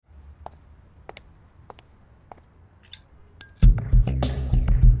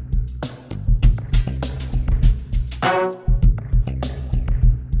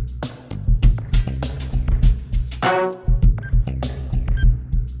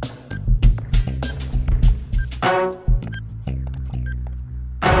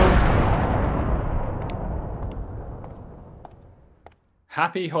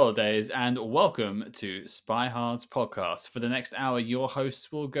Happy holidays and welcome to Spy Hard's podcast. For the next hour, your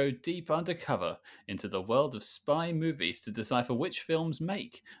hosts will go deep undercover into the world of spy movies to decipher which films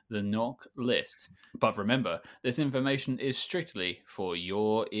make the knock list. But remember, this information is strictly for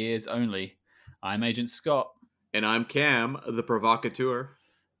your ears only. I'm Agent Scott. And I'm Cam, the provocateur.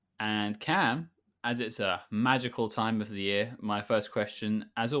 And Cam, as it's a magical time of the year, my first question,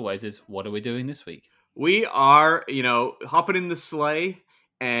 as always, is what are we doing this week? We are, hopping in the sleigh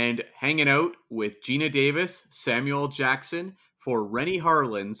and hanging out with Gina Davis, Samuel Jackson for Rennie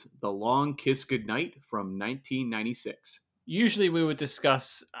Harlin's The Long Kiss Goodnight from 1996. Usually we would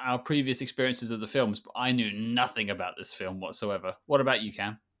discuss our previous experiences of the films, but I knew nothing about this film whatsoever. What about you,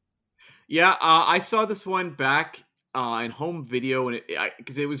 Cam? Yeah, I saw this one back in home video, and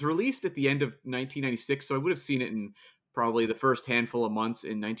because it was released at the end of 1996, so I would have seen it in probably the first handful of months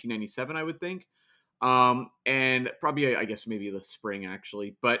in 1997, I would think. And probably, I guess, maybe the spring,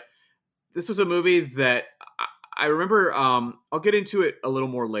 actually. But this was a movie that I remember. I'll get into it a little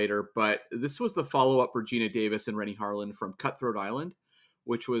more later, but this was the follow-up for Gina Davis and Rennie Harlin from Cutthroat Island,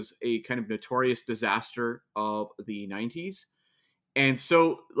 which was a kind of notorious disaster of the 90s. And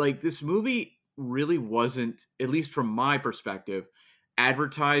so, like, this movie really wasn't, at least from my perspective,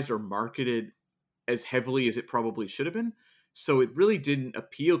 advertised or marketed as heavily as it probably should have been. So it really didn't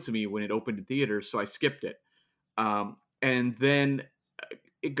appeal to me when it opened in theaters, so I skipped it. And then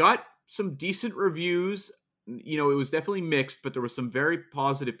it got some decent reviews. It was definitely mixed, but there was some very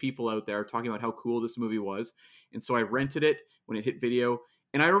positive people out there talking about how cool this movie was. And so I rented it when it hit video,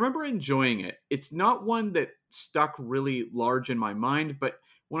 and I remember enjoying it. It's not one that stuck really large in my mind, but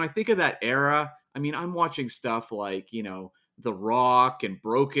when I think of that era, I mean, I'm watching stuff like, The Rock and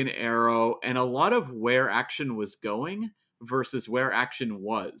Broken Arrow, and a lot of where action was going versus where action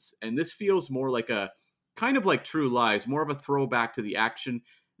was. And this feels more like a kind of like True Lies, more of a throwback to the action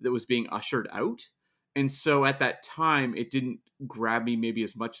that was being ushered out. And so at that time, it didn't grab me maybe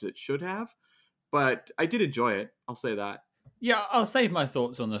as much as it should have, but I did enjoy it. I'll say that. Yeah, I'll save my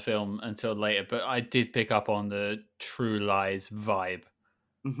thoughts on the film until later, but I did pick up on the True Lies vibe.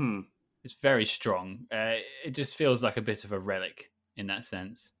 Hmm. It's very strong. It just feels like a bit of a relic in that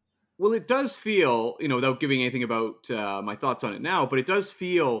sense. Well, it does feel, without giving anything about my thoughts on it now, but it does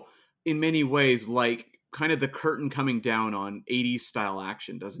feel in many ways like kind of the curtain coming down on 80s style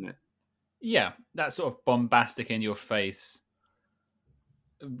action, doesn't it? Yeah, that sort of bombastic in your face,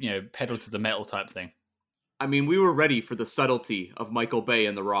 pedal to the metal type thing. I mean, we were ready for the subtlety of Michael Bay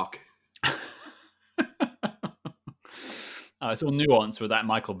and The Rock. It's all nuance with that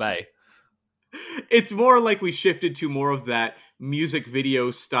Michael Bay. It's more like we shifted to more of that music video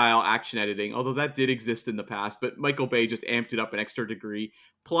style action editing, although that did exist in the past, but Michael Bay just amped it up an extra degree,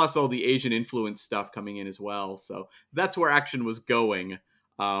 plus all the Asian influence stuff coming in as well. So that's where action was going.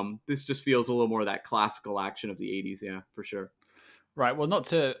 This just feels a little more of that classical action of the 80s, yeah, for sure. Right, well, not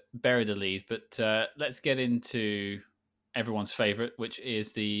to bury the lead, but let's get into everyone's favorite, which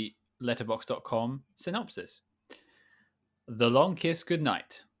is the letterbox.com synopsis. The Long Kiss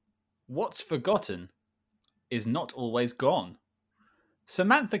Goodnight. What's forgotten is not always gone.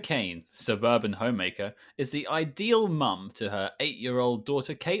 Samantha Kane, suburban homemaker, is the ideal mum to her 8-year-old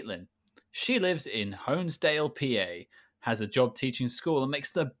daughter Caitlin. She lives in Honesdale, PA, has a job teaching school, and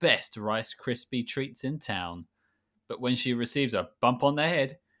makes the best Rice Krispie treats in town. But when she receives a bump on the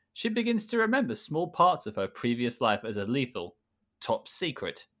head, she begins to remember small parts of her previous life as a lethal, top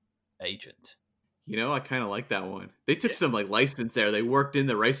secret agent. I kind of like that one. They took Yeah. some like license there. They worked in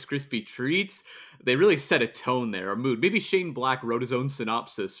the Rice Krispie treats. They really set a tone there, a mood. Maybe Shane Black wrote his own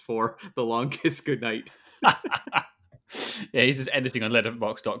synopsis for The Long Kiss Goodnight. Yeah, he's just editing on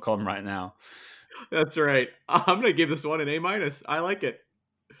letterbox.com right now. That's right. I'm gonna give this one an A-. I like it.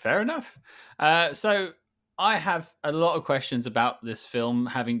 Fair enough. So I have a lot of questions about this film,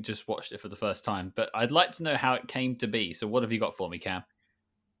 having just watched it for the first time, but I'd like to know how it came to be. So what have you got for me, Cam?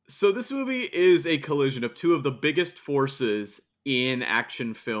 So this movie is a collision of two of the biggest forces in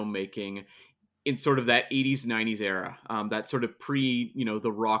action filmmaking in sort of that 80s 90s era, that sort of pre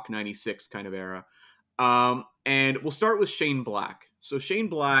The Rock 96 kind of era. And we'll start with Shane Black. So Shane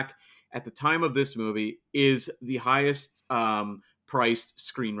Black at the time of this movie is the highest priced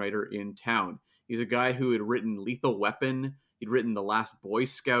screenwriter in town. He's a guy who had written Lethal Weapon, he'd written The Last Boy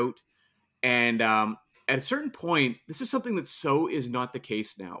Scout, and at a certain point, this is something that so is not the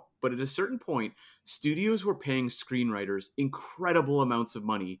case now, but at a certain point, studios were paying screenwriters incredible amounts of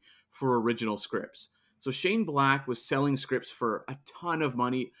money for original scripts. So Shane Black was selling scripts for a ton of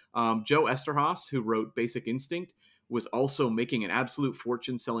money. Joe Esterhaus, who wrote Basic Instinct, was also making an absolute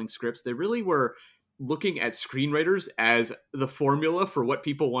fortune selling scripts. They really were looking at screenwriters as the formula for what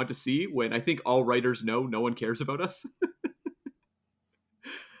people want to see, when I think all writers know no one cares about us.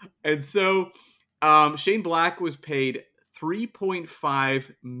 And so Shane Black was paid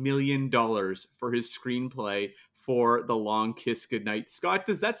 $3.5 million for his screenplay for The Long Kiss Goodnight. Scott,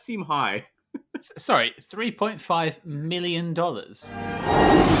 does that seem high? Sorry, $3.5 million.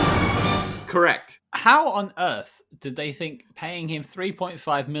 Correct. How on earth did they think paying him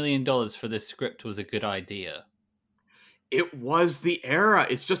 $3.5 million for this script was a good idea? It was the era.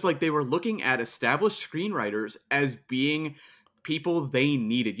 It's just like they were looking at established screenwriters as being people they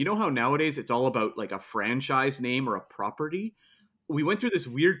needed. You know how nowadays it's all about like a franchise name or a property? We went through this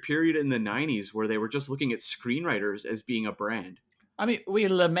weird period in the 90s where they were just looking at screenwriters as being a brand. I mean, we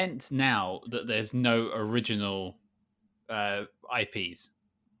lament now that there's no original IPs.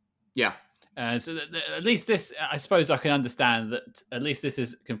 Yeah. So at least this, I suppose I can understand that at least this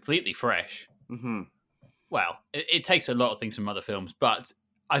is completely fresh. Mm-hmm. Well, it takes a lot of things from other films, but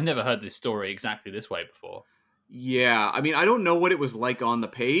I've never heard this story exactly this way before. Yeah, I mean, I don't know what it was like on the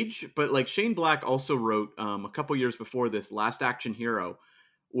page, but like Shane Black also wrote a couple years before this Last Action Hero,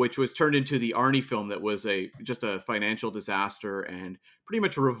 which was turned into the Arnie film that was just a financial disaster and pretty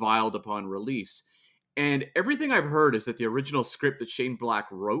much reviled upon release. And everything I've heard is that the original script that Shane Black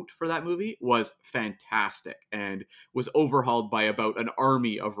wrote for that movie was fantastic and was overhauled by about an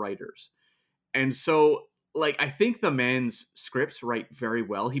army of writers. And so, like, I think the man's scripts write very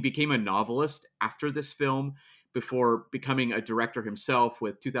well. He became a novelist after this film before becoming a director himself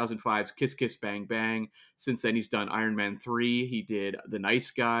with 2005's Kiss Kiss Bang Bang. Since then, he's done Iron Man 3. He did The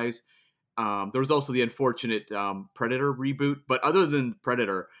Nice Guys. There was also the unfortunate Predator reboot. But other than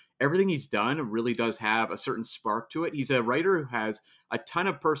Predator, everything he's done really does have a certain spark to it. He's a writer who has a ton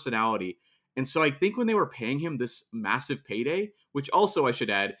of personality. And so I think when they were paying him this massive payday, which also I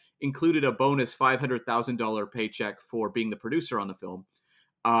should add, included a bonus $500,000 paycheck for being the producer on the film,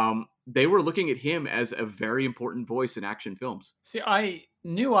 they were looking at him as a very important voice in action films. See, I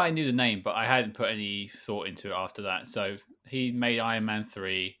knew the name, but I hadn't put any thought into it after that. So he made Iron Man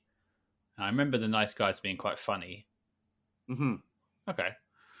 3. I remember The Nice Guys being quite funny. Mm-hmm. Okay.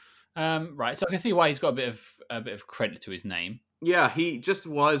 Right, so I can see why he's got a bit of credit to his name. Yeah, he just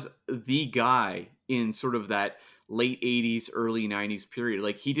was the guy in sort of that late 80s, early 90s period.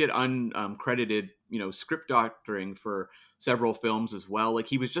 Like, he did uncredited, script doctoring for several films as well. Like,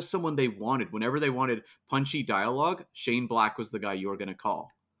 he was just someone they wanted. Whenever they wanted punchy dialogue, Shane Black was the guy you were going to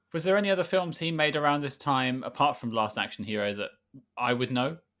call. Was there any other films he made around this time, apart from Last Action Hero, that I would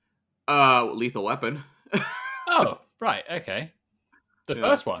know? Lethal Weapon. Oh, right, okay. The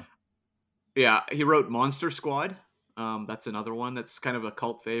first one. Yeah, he wrote Monster Squad. That's another one that's kind of a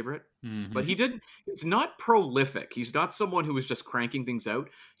cult favorite. Mm-hmm. But he's not prolific. He's not someone who was just cranking things out.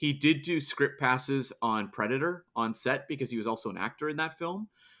 He did do script passes on Predator on set because he was also an actor in that film.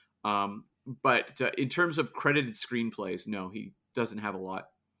 But in terms of credited screenplays, no, he doesn't have a lot.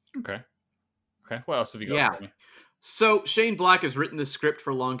 Okay. What else have you got? Yeah. For me? So Shane Black has written the script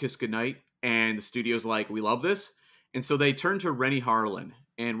for Long Kiss Goodnight, and the studio's like, we love this. And so they turn to Renny Harlin.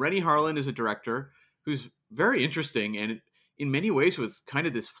 And Renny Harlin is a director who's very interesting and in many ways was kind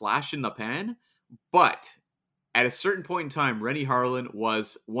of this flash in the pan. But at a certain point in time, Renny Harlin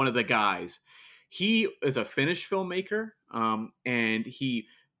was one of the guys. He is a Finnish filmmaker, and he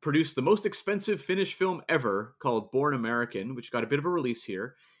produced the most expensive Finnish film ever called Born American, which got a bit of a release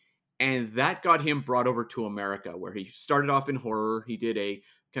here. And that got him brought over to America, where he started off in horror. He did a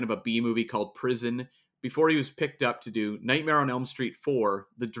kind of a B movie called Prison before he was picked up to do Nightmare on Elm Street 4,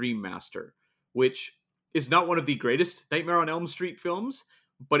 The Dream Master, which is not one of the greatest Nightmare on Elm Street films,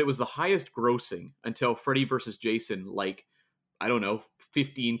 but it was the highest grossing until Freddy vs. Jason,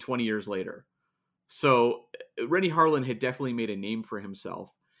 15, 20 years later. So Renny Harlin had definitely made a name for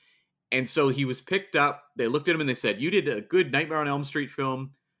himself. And so he was picked up. They looked at him and they said, you did a good Nightmare on Elm Street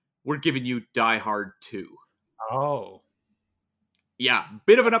film. We're giving you Die Hard 2. Oh. Yeah,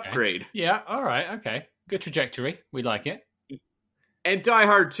 bit of an upgrade. Yeah, all right, okay. Good trajectory. We like it. And Die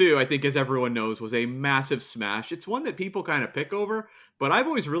Hard 2, I think, as everyone knows, was a massive smash. It's one that people kind of pick over, but I've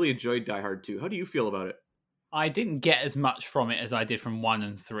always really enjoyed Die Hard 2. How do you feel about it? I didn't get as much from it as I did from 1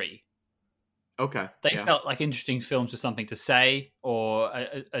 and 3. Okay. They felt like interesting films with something to say or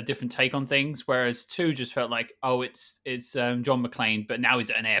a different take on things, whereas 2 just felt like, it's John McClane, but now he's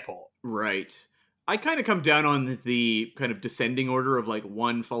at an airport. Right. I kind of come down on the kind of descending order of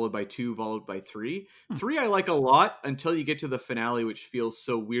 1 followed by 2 followed by 3. 3 I like a lot until you get to the finale, which feels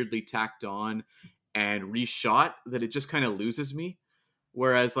so weirdly tacked on and reshot that it just kind of loses me.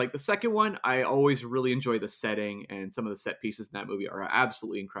 Whereas like the second one, I always really enjoy the setting, and some of the set pieces in that movie are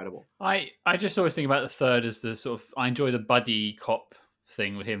absolutely incredible. I just always think about the third as the sort of I enjoy the buddy cop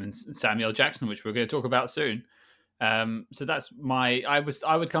thing with him and Samuel L. Jackson, which we're going to talk about soon. So that's my I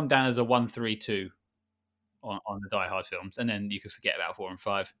would come down as a 1-3-2 on the Die Hard films, and then you could forget about 4 and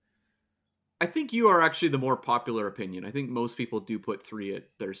 5. I think you are actually the more popular opinion. I think most people do put 3 at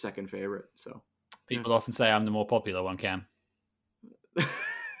their second favorite. So People often say I'm the more popular one, Cam.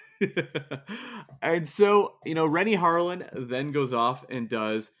 And so, Rennie Harlan then goes off and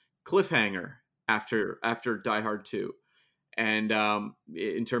does Cliffhanger after Die Hard 2. And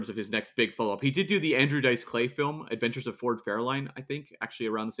in terms of his next big follow-up, he did do the Andrew Dice Clay film, Adventures of Ford Fairlane, I think, actually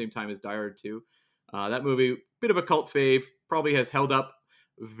around the same time as Die Hard 2. That movie, bit of a cult fave, probably has held up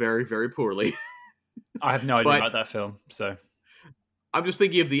very, very poorly. I have no idea But- about that film, so I'm just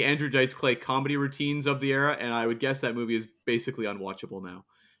thinking of the Andrew Dice Clay comedy routines of the era, and I would guess that movie is basically unwatchable now.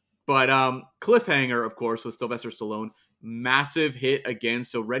 But Cliffhanger, of course, with Sylvester Stallone, massive hit again.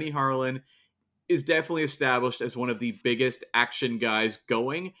 So Rennie Harlan is definitely established as one of the biggest action guys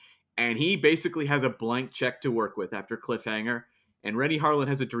going, and he basically has a blank check to work with after Cliffhanger. And Rennie Harlan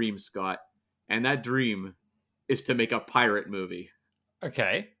has a dream, Scott, and that dream is to make a pirate movie.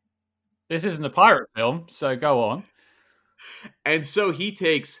 okay. This isn't a pirate film, so go on. And so he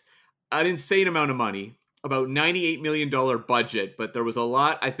takes an insane amount of money, about $98 million budget, but there was a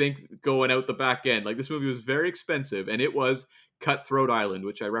lot, I think, going out the back end. Like, this movie was very expensive, and it was Cutthroat Island,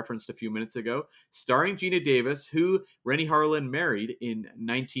 which I referenced a few minutes ago, starring Gina Davis, who Rennie Harlan married in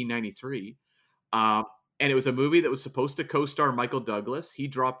 1993. And it was a movie that was supposed to co-star Michael Douglas. He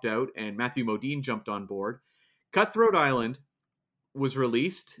dropped out, and Matthew Modine jumped on board. Cutthroat Island was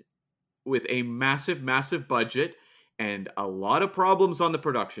released with a massive, massive budget and a lot of problems on the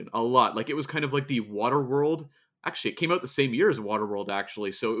production. A lot. Like, it was kind of like the Waterworld. Actually, it came out the same year as Waterworld,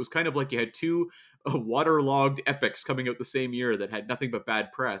 actually. So it was kind of like you had two waterlogged epics coming out the same year that had nothing but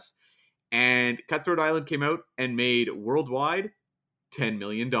bad press. And Cutthroat Island came out and made worldwide $10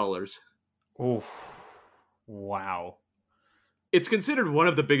 million. Ooh, wow. It's considered one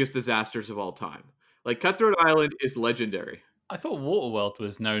of the biggest disasters of all time. Like, Cutthroat Island is legendary. I thought Waterworld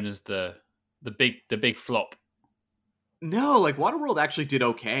was known as the big flop. No, like Waterworld actually did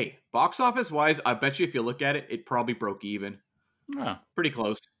okay. Box office wise, I bet you if you look at it, it probably broke even. Oh. Pretty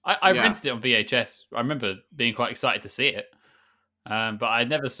close. I Yeah. rented it on VHS. I remember being quite excited to see it. But I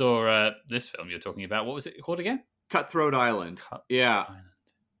never saw this film you're talking about. What was it called again? Cutthroat Island. Cutthroat Yeah. Island.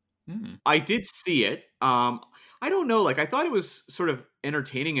 Hmm. I did see it. I don't know, like I thought it was sort of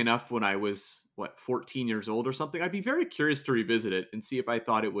entertaining enough when I was 14 years old or something. I'd be very curious to revisit it and see if I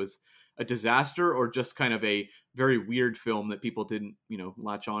thought it was a disaster or just kind of a very weird film that people didn't,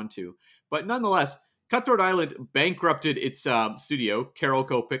 latch on to. But nonetheless, Cutthroat Island bankrupted its studio,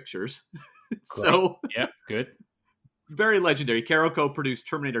 Carolco Pictures. So Yeah, good. very legendary. Carolco produced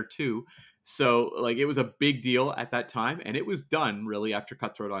Terminator 2. So like it was a big deal at that time, and it was done really after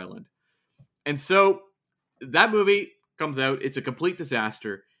Cutthroat Island. And so that movie comes out, it's a complete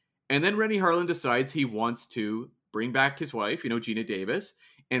disaster. And then Rennie Harlan decides he wants to bring back his wife, Gina Davis,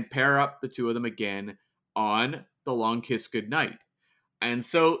 and pair up the two of them again on The Long Kiss Goodnight. And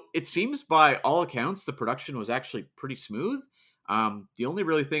so it seems by all accounts, the production was actually pretty smooth. The only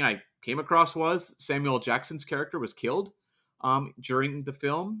really thing I came across was Samuel L. Jackson's character was killed during the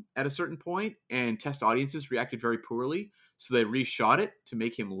film at a certain point, and test audiences reacted very poorly. So they reshot it to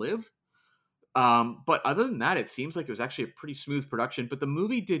make him live. But other than that, it seems like it was actually a pretty smooth production, but the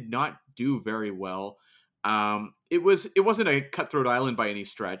movie did not do very well. It wasn't a Cutthroat Island by any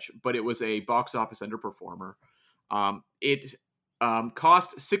stretch, but it was a box office underperformer. It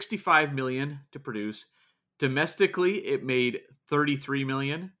cost $65 million to produce. Domestically, it made $33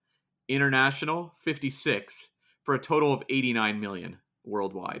 million. International, 56, for a total of $89 million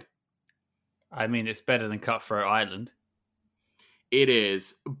worldwide. I mean, it's better than Cutthroat Island. It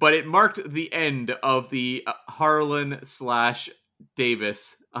is, but it marked the end of the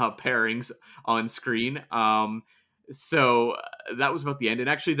Harlan/Davis pairings on screen. So that was about the end. And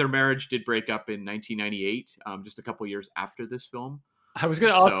actually, their marriage did break up in 1998, just a couple years after this film. I was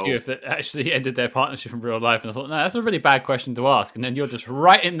going to ask you if it actually ended their partnership in real life, and I thought, no, that's a really bad question to ask. And then you're just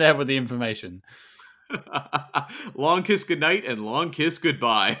right in there with the information. Long Kiss Goodnight and Long Kiss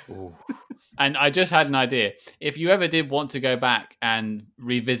Goodbye. Ooh. And I just had an idea. If you ever did want to go back and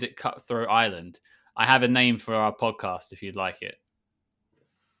revisit Cutthroat Island, I have a name for our podcast if you'd like it.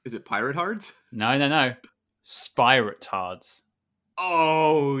 Is it Pirate Hearts? No. Spiratards.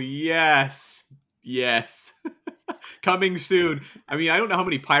 Oh, yes. Yes. Coming soon. I mean, I don't know how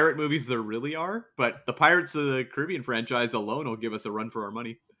many pirate movies there really are, but the Pirates of the Caribbean franchise alone will give us a run for our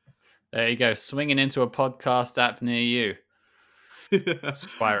money. There you go, swinging into a podcast app near you.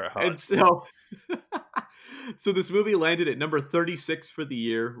 Spire Hard. And so, so this movie landed at number 36 for the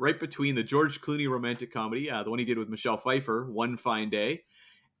year, right between the George Clooney romantic comedy, the one he did with Michelle Pfeiffer, One Fine Day,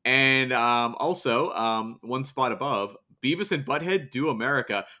 and also one spot above, Beavis and Butthead Do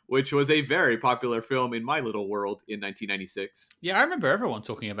America, which was a very popular film in my little world in 1996. Yeah, I remember everyone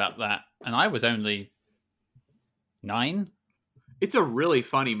talking about that, and I was only 9. It's a really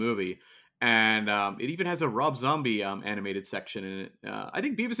funny movie, and it even has a Rob Zombie animated section in it. I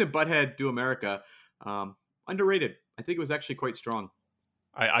think Beavis and Butthead Do America, underrated. I think it was actually quite strong.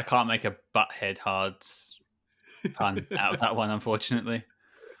 I can't make a Butthead Hard pun out of that one, unfortunately.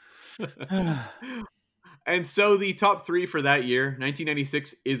 And so the top 3 for that year,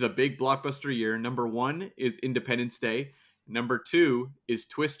 1996, is a big blockbuster year. Number 1 is Independence Day. Number 2 is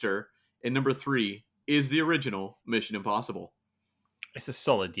Twister. And number 3 is the original Mission Impossible. It's a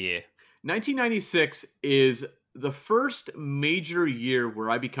solid year. 1996 is the first major year where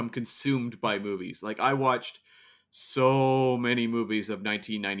I become consumed by movies. Like, I watched so many movies of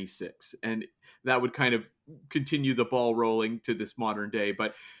 1996, and that would kind of continue the ball rolling to this modern day.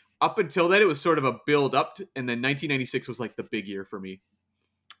 But up until then, it was sort of a build up, and then 1996 was like the big year for me.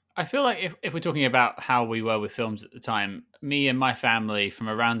 I feel like if we're talking about how we were with films at the time, me and my family from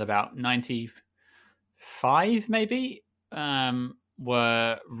around about 95, maybe,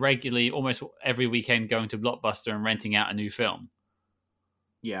 were regularly, almost every weekend, going to Blockbuster and renting out a new film.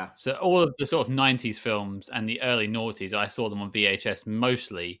 Yeah. So all of the sort of 90s films and the early noughties, I saw them on VHS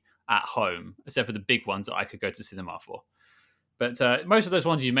mostly at home, except for the big ones that I could go to cinema for. But most of those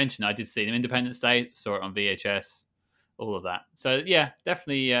ones you mentioned, I did see them. Independence Day, saw it on VHS, all of that. So yeah,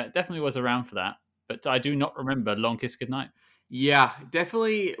 definitely was around for that. But I do not remember Long Kiss Goodnight. Yeah,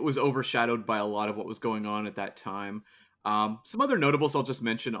 definitely was overshadowed by a lot of what was going on at that time. Some other notables I'll just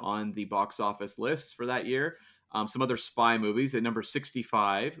mention on the box office lists for that year. Some other spy movies. At number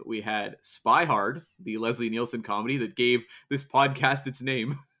 65, we had Spy Hard, the Leslie Nielsen comedy that gave this podcast its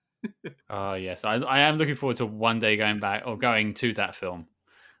name. Oh, yes. I am looking forward to one day going back or going to that film.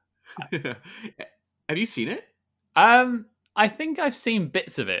 Have you seen it? I think I've seen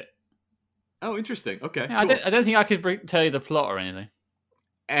bits of it. Oh, interesting. Okay. Yeah, cool. I don't think I could tell you the plot or anything.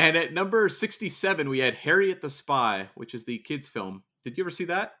 And at number 67, we had Harriet the Spy, which is the kids' film. Did you ever see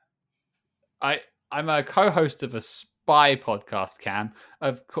that? I'm a co-host of a spy podcast, Cam.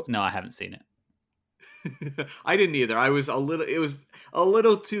 No, I haven't seen it. I didn't either. It was a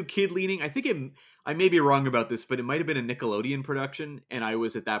little too kid leaning. I may be wrong about this, but it might have been a Nickelodeon production, and I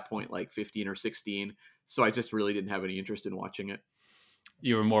was at that point like 15 or 16, so I just really didn't have any interest in watching it.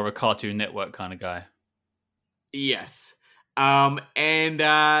 You were more of a Cartoon Network kind of guy. Yes. And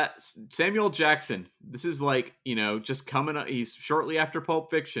Samuel Jackson, this is like, just coming up. He's shortly after Pulp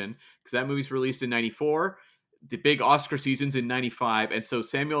Fiction, because that movie's released in 94. The big Oscar season's in 95. And so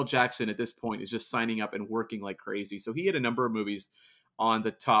Samuel Jackson at this point is just signing up and working like crazy. So he had a number of movies on the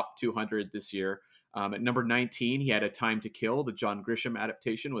top 200 this year. At number 19, he had A Time to Kill, the John Grisham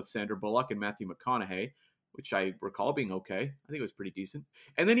adaptation with Sandra Bullock and Matthew McConaughey, which I recall being okay. I think it was pretty decent.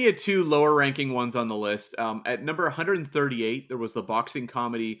 And then he had 2 lower ranking ones on the list. At number 138, there was the boxing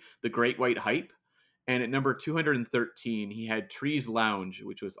comedy, The Great White Hype. And at number 213, he had Trees Lounge,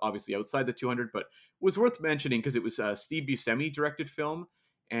 which was obviously outside the 200, but was worth mentioning because it was a Steve Buscemi directed film,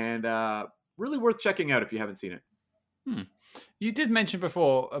 and really worth checking out if you haven't seen it. You did mention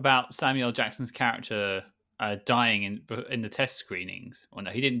before about Samuel Jackson's character dying in the test screenings. Well,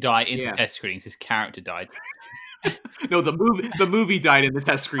 no, he didn't die in the test screenings. His character died. No, the movie died in the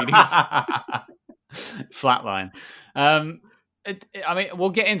test screenings. Flatline. I mean, we'll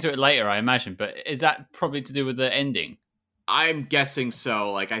get into it later, I imagine, but is that probably to do with the ending? I'm guessing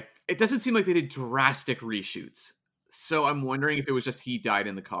so. It doesn't seem like they did drastic reshoots, so I'm wondering if it was just he died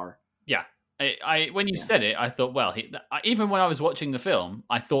in the car. Yeah, when you said it, I thought, well, even when I was watching the film,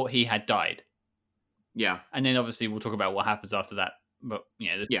 I thought he had died. Yeah, and then obviously we'll talk about what happens after that. But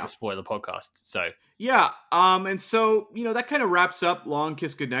this is a spoiler podcast, so yeah. And so that kind of wraps up Long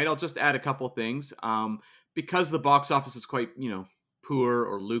Kiss Goodnight. I'll just add a couple things. Because the box office is quite, poor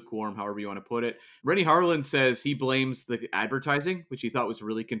or lukewarm, however you want to put it. Rennie Harlan says he blames the advertising, which he thought was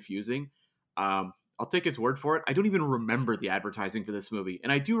really confusing. I'll take his word for it. I don't even remember the advertising for this movie.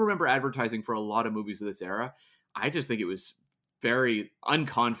 And I do remember advertising for a lot of movies of this era. I just think it was very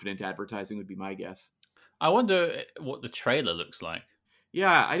unconfident advertising would be my guess. I wonder what the trailer looks like.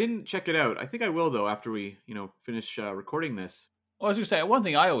 Yeah, I didn't check it out. I think I will, though, after we, finish recording this. Well, I was going to say, one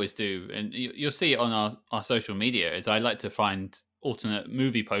thing I always do, and you'll see it on our social media, is I like to find alternate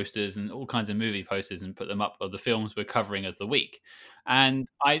movie posters and all kinds of movie posters and put them up of the films we're covering of the week. And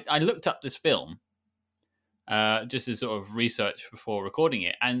I looked up this film just as sort of research before recording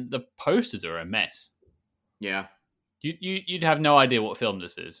it, and the posters are a mess. Yeah. You'd have no idea what film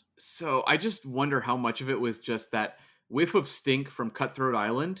this is. So I just wonder how much of it was just that whiff of stink from Cutthroat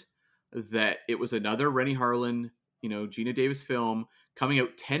Island, that it was another Rennie Harlan, Gina Davis film coming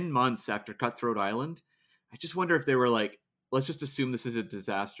out 10 months after Cutthroat Island. I just wonder if they were like, let's just assume this is a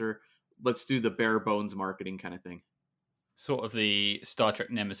disaster. Let's do the bare bones marketing kind of thing. Sort of the Star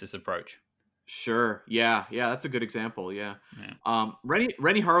Trek Nemesis approach. Sure. Yeah. Yeah. That's a good example. Yeah. Yeah.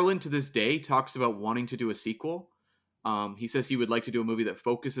 Rennie Harlan to this day talks about wanting to do a sequel. He says he would like to do a movie that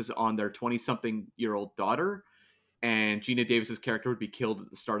focuses on their 20-something-year-old daughter, and Gina Davis's character would be killed at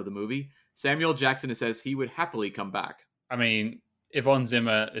the start of the movie. Samuel Jackson says he would happily come back. I mean, Yvonne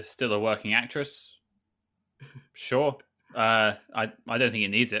Zimmer is still a working actress. Sure. I don't think it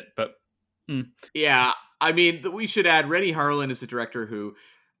needs it, but Yeah, I mean, we should add Rennie Harlan is the director who,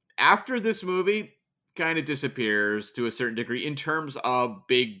 after this movie, kind of disappears to a certain degree in terms of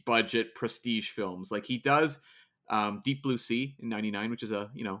big budget prestige films. Like he does Deep Blue Sea in '99, which is a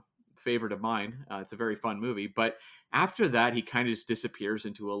favorite of mine. It's a very fun movie, but after that, he kind of just disappears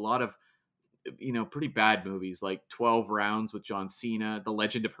into a lot of pretty bad movies like 12 Rounds with John Cena, The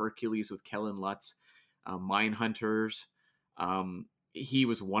Legend of Hercules with Kellen Lutz, Mindhunters. He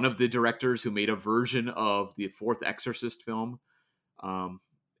was one of the directors who made a version of the fourth Exorcist film.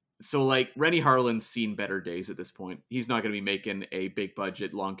 So like Rennie Harlan's seen better days at this point. He's not going to be making a big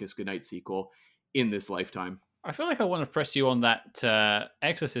budget Long Kiss Goodnight sequel in this lifetime. I feel like I want to press you on that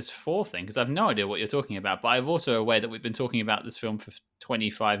Exorcist 4 thing, because I have no idea what you're talking about, but I'm also aware that we've been talking about this film for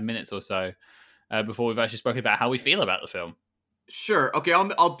 25 minutes or so before we've actually spoken about how we feel about the film. Sure. Okay,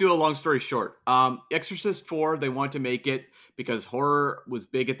 I'll do a long story short. Exorcist 4, they want to make it because horror was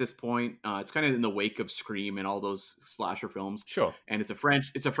big at this point. It's kind of in the wake of Scream and all those slasher films. Sure. And it's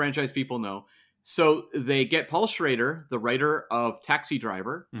a franchise people know. So they get Paul Schrader, the writer of Taxi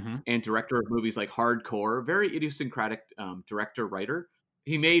Driver and director of movies like Hardcore, very idiosyncratic director writer.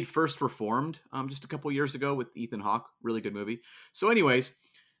 He made First Reformed just a couple years ago with Ethan Hawke, really good movie. So, anyways,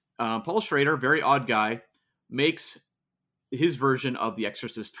 Paul Schrader, very odd guy, makes his version of The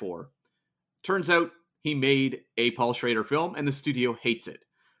Exorcist 4. Turns out he made a Paul Schrader film, and the studio hates it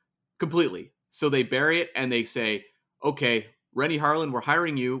completely. So they bury it and they say, "Okay, Rennie Harlan, we're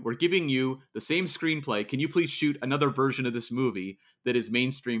hiring you. We're giving you the same screenplay. Can you please shoot another version of this movie that is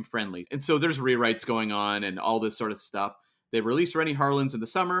mainstream friendly?" And so there's rewrites going on and all this sort of stuff. They release Rennie Harlan's in the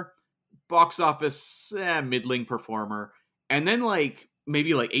summer. Box office, middling performer. And then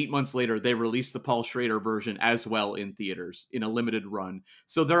maybe 8 months later, they release the Paul Schrader version as well in theaters in a limited run.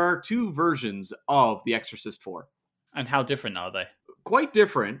 So there are two versions of The Exorcist 4. And how different are they? Quite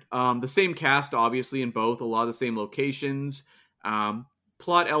different. The same cast, obviously, in both. A lot of the same locations.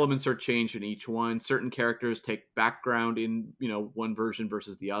 Plot elements are changed in each one. Certain characters take background in one version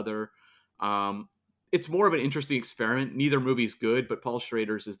versus the other. It's more of an interesting experiment. Neither movie's good, but Paul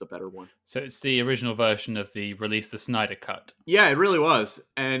Schrader's is the better one. So it's the original version of the Snyder Cut. Yeah, it really was.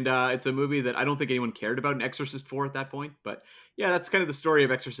 And it's a movie that I don't think anyone cared about in Exorcist 4 at that point. But yeah, that's kind of the story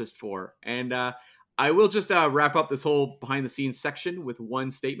of Exorcist 4. And I will just wrap up this whole behind-the-scenes section with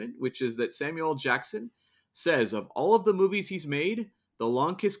one statement, which is that Samuel Jackson says of all of the movies he's made, The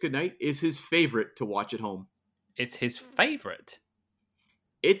Long Kiss Goodnight is his favorite to watch at home. It's his favorite?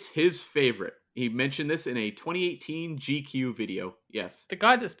 It's his favorite. He mentioned this in a 2018 GQ video. Yes. The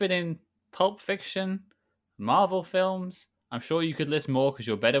guy that's been in Pulp Fiction, Marvel films. I'm sure you could list more because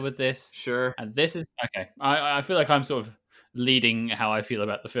you're better with this. Sure. And this is... Okay. I feel like I'm sort of leading how I feel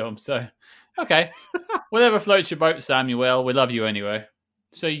about the film. So, okay. Whatever floats your boat, Samuel. We love you anyway.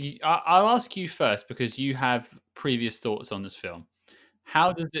 So I'll ask you first because you have previous thoughts on this film.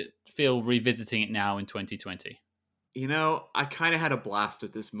 How does it feel revisiting it now in 2020? I kind of had a blast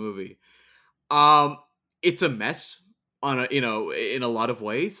with this movie. It's a mess on in a lot of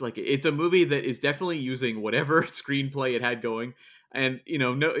ways. Like it's a movie that is definitely using whatever screenplay it had going. And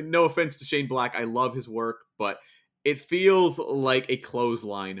no offense to Shane Black, I love his work, but it feels like a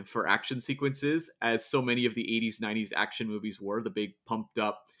clothesline for action sequences, as so many of the 80s, 90s action movies were, the big pumped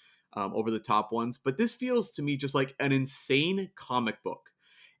up, over the top ones. But this feels to me just like an insane comic book,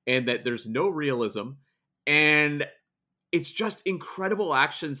 and that there's no realism, and it's just incredible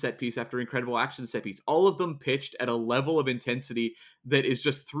action set piece after incredible action set piece. All of them pitched at a level of intensity that is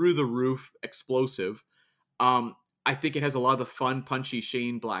just through the roof explosive. I think it has a lot of the fun, punchy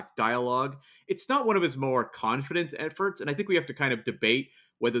Shane Black dialogue. It's not one of his more confident efforts, and I think we have to kind of debate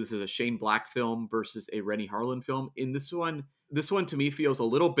whether this is a Shane Black film versus a Rennie Harlin film. In this one to me feels a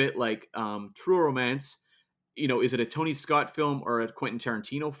little bit like True Romance. You know, is it a Tony Scott film or a Quentin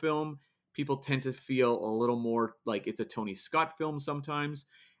Tarantino film? People tend to feel a little more like it's a Tony Scott film sometimes.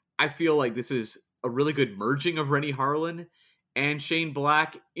 I feel like this is a really good merging of Rennie Harlin and Shane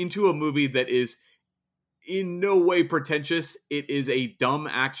Black into a movie that is in no way pretentious. It is a dumb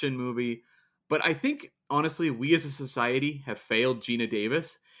action movie, but I think honestly, we as a society have failed Gina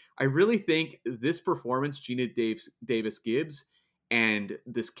Davis. I really think this performance Davis gives and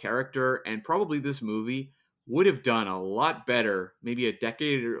this character and probably this movie would have done a lot better maybe a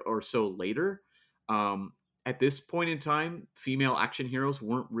decade or so later. Um, at this point in time, female action heroes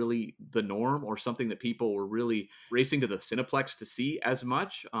weren't really the norm or something that people were really racing to the Cineplex to see as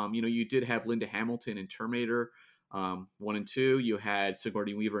much. You know, you did have Linda Hamilton in Terminator 1 and 2. You had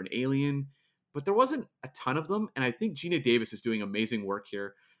Sigourney Weaver in Alien, but there wasn't a ton of them. And I think Gina Davis is doing amazing work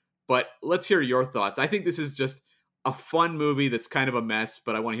here. But let's hear your thoughts. I think this is just a fun movie that's kind of a mess,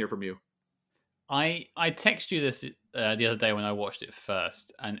 but I want to hear from you. I texted you this the other day when I watched it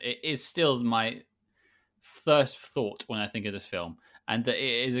first, and it is still my first thought when I think of this film, and that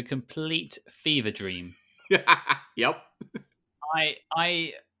it is a complete fever dream. Yep.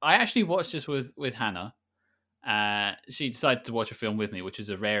 I actually watched this with Hannah. She decided to watch a film with me, which is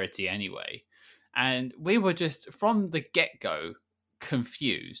a rarity anyway, and we were just from the get-go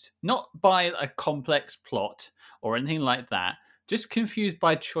confused, not by a complex plot or anything like that, just confused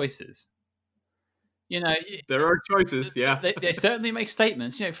by choices. You know, there are choices. Yeah, they certainly make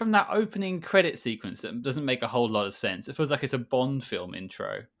statements. You know, from that opening credit sequence that doesn't make a whole lot of sense. It feels like it's a Bond film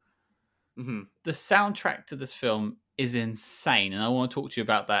intro. Mm-hmm. The soundtrack to this film is insane, and I want to talk to you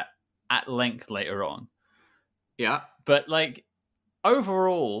about that at length later on. Yeah, but like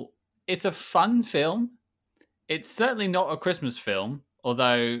overall, it's a fun film. It's certainly not a Christmas film,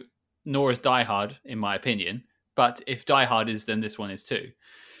 although nor is Die Hard, in my opinion. But if Die Hard is, then this one is too.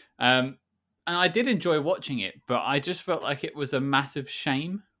 And I did enjoy watching it, but I just felt like it was a massive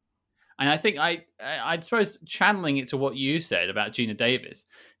shame. And I think I suppose channeling it to what you said about Gina Davis,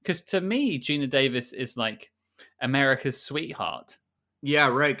 because to me, Gina Davis is like America's sweetheart. Yeah,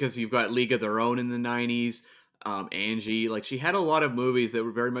 right. Because you've got League of Their Own in the '90s, Angie. Like she had a lot of movies that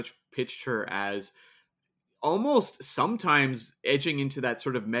were very much pitched her as almost sometimes edging into that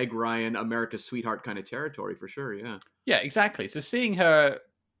sort of Meg Ryan, America's sweetheart kind of territory for sure. Yeah. Yeah, exactly. So seeing her,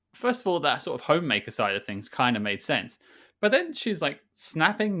 first of all, that sort of homemaker side of things kind of made sense. But then she's like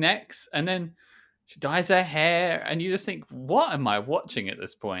snapping necks, and then she dyes her hair, and you just think, what am I watching at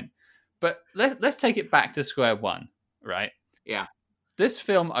this point? But let's take it back to square one, right? Yeah. This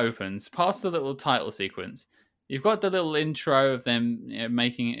film opens past the little title sequence. You've got the little intro of them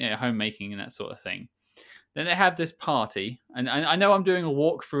making homemaking and that sort of thing. Then they have this party, and I know I'm doing a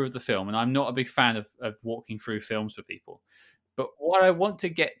walkthrough of the film, and I'm not a big fan of walking through films for people. But what I want to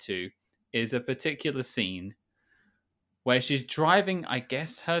get to is a particular scene where she's driving, I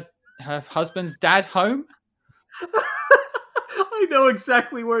guess, her husband's dad home. I know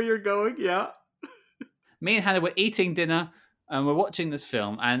exactly where you're going. Yeah. Me and Hannah were eating dinner, and we're watching this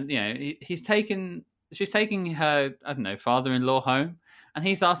film, and you know, she's taking her, I don't know, father-in-law home, and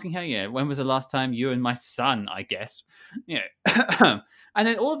he's asking her, yeah, when was the last time you and my son, I guess, you know, and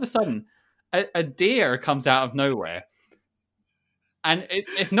then all of a sudden, a deer comes out of nowhere, and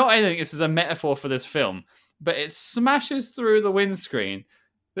if not anything, this is a metaphor for this film, but it smashes through the windscreen.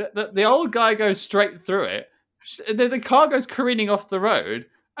 The old guy goes straight through it. The car goes careening off the road,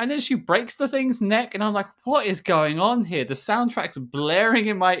 and then she breaks the thing's neck, and I'm like, what is going on here? The soundtrack's blaring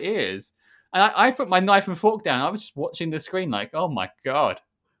in my ears. And I put my knife and fork down. I was just watching the screen like, oh my God.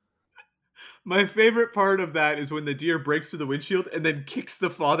 My favorite part of that is when the deer breaks through the windshield and then kicks the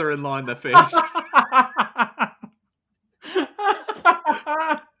father-in-law in the face.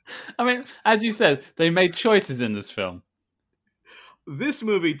 I mean, as you said, they made choices in this film. This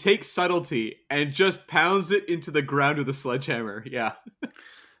movie takes subtlety and just pounds it into the ground with a sledgehammer. Yeah.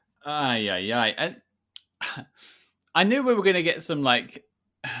 And I knew we were going to get some like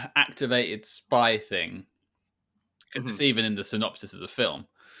activated spy thing. It's even in the synopsis of the film.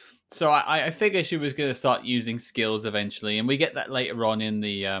 So I figured she was going to start using skills eventually, and we get that later on in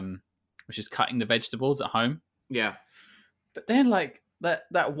the which is cutting the vegetables at home. Yeah. But then like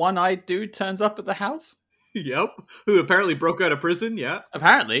that one-eyed dude turns up at the house. Yep. Who apparently broke out of prison. Yeah.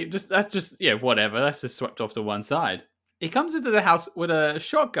 Apparently, that's just whatever. That's just swept off to one side. He comes into the house with a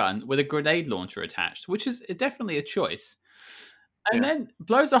shotgun with a grenade launcher attached, which is definitely a choice. And then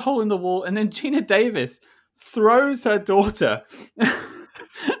blows a hole in the wall, and then Gina Davis throws her daughter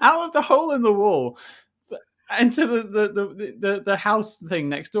out of the hole in the wall into the house thing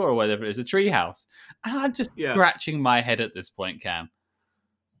next door, or whatever it is, a tree house. And I'm just Yeah. scratching my head at this point, Cam.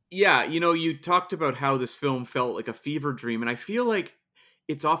 Yeah, you talked about how this film felt like a fever dream, and I feel like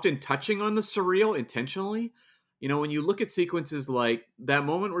it's often touching on the surreal intentionally. When you look at sequences like that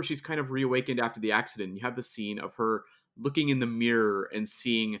moment where she's kind of reawakened after the accident, you have the scene of her looking in the mirror and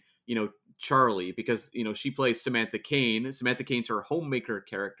seeing, Charlie, because, she plays Samantha Kane. Samantha Kane's her homemaker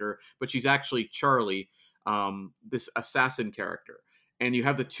character, but she's actually Charlie, this assassin character. And you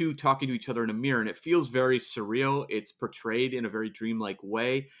have the two talking to each other in a mirror, and it feels very surreal. It's portrayed in a very dreamlike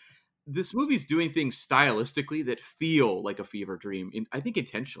way. This movie's doing things stylistically that feel like a fever dream, I think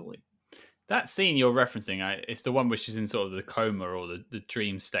intentionally. That scene you're referencing, it's the one where she's in sort of the coma or the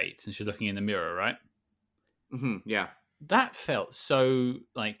dream state, and she's looking in the mirror, right? Yeah. That felt so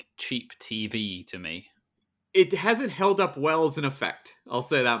like cheap TV to me. It hasn't held up well as an effect. I'll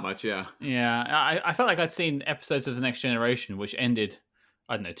say that much, yeah. Yeah, I felt like I'd seen episodes of The Next Generation, which ended,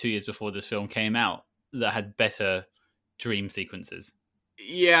 I don't know, 2 years before this film came out, that had better dream sequences.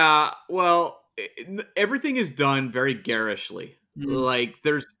 Yeah, well, everything is done very garishly. Like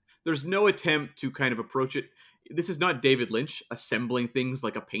there's no attempt to kind of approach it. This is not David Lynch assembling things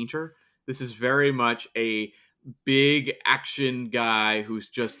like a painter. This is very much a big action guy who's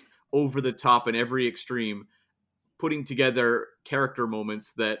just over the top in every extreme, putting together character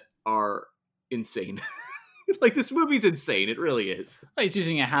moments that are insane. Like, this movie's insane. It really is. He's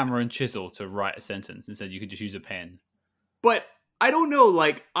using a hammer and chisel to write a sentence instead you could just use a pen. But I don't know,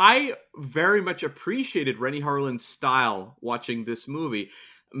 like, I very much appreciated Renny Harlin's style watching this movie.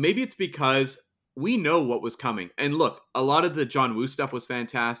 Maybe it's because we know what was coming. And look, a lot of the John Woo stuff was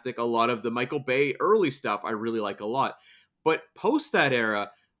fantastic. A lot of the Michael Bay early stuff I really like a lot. But post that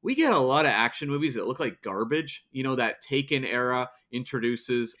era, we get a lot of action movies that look like garbage. That Taken era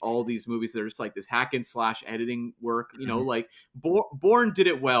introduces all these movies that are just like this hack and slash editing work. Like Bourne did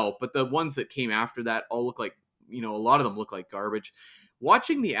it well, but the ones that came after that all look like, a lot of them look like garbage.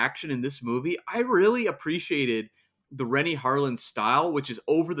 Watching the action in this movie, I really appreciated the Renny Harlin style, which is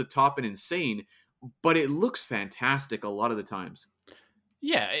over the top and insane, but it looks fantastic a lot of the times.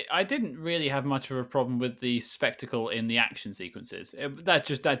 Yeah, I didn't really have much of a problem with the spectacle in the action sequences.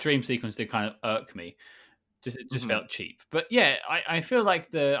 That dream sequence did kind of irk me. It just felt cheap. But yeah, I feel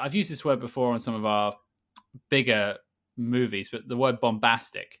like I've used this word before on some of our bigger movies, but the word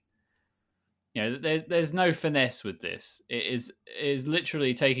bombastic. There's no finesse with this. It is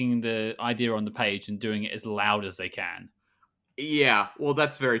literally taking the idea on the page and doing it as loud as they can. Yeah, well,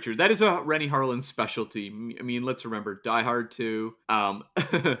 that's very true. That is a Renny Harlin specialty. I mean, let's remember Die Hard 2,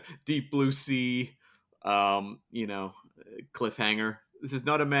 Deep Blue Sea, Cliffhanger. This is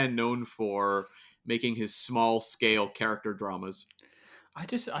not a man known for making his small scale character dramas. I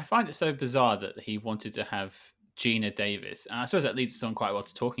find it so bizarre that he wanted to have Geena Davis, and I suppose that leads us on quite well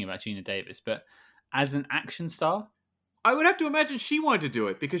to talking about Geena Davis, but as an action star, I would have to imagine she wanted to do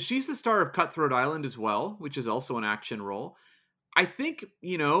it because she's the star of Cutthroat Island as well, which is also an action role. I think,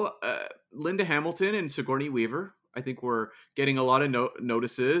 Linda Hamilton and Sigourney Weaver, I think were getting a lot of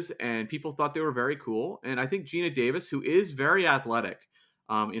notices, and people thought they were very cool. And I think Geena Davis, who is very athletic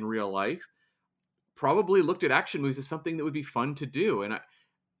in real life, probably looked at action movies as something that would be fun to do. And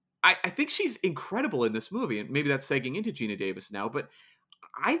I think she's incredible in this movie, and maybe that's segging into Geena Davis now, but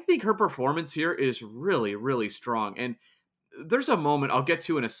I think her performance here is really, really strong. And there's a moment I'll get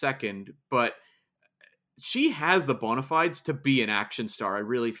to in a second, but she has the bona fides to be an action star, I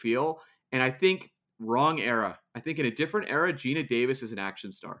really feel. And I think wrong era. I think in a different era, Geena Davis is an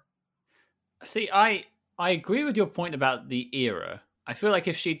action star. See, I agree with your point about the era. I feel like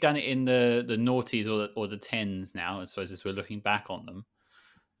if she'd done it in the noughties or the tens now, I suppose as we're looking back on them,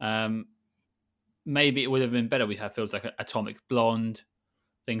 maybe it would have been better. We'd have films like Atomic Blonde,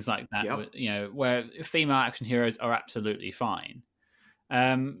 things like that, Yep. where female action heroes are absolutely fine.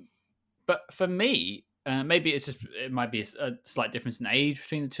 But for me, maybe it might be a slight difference in age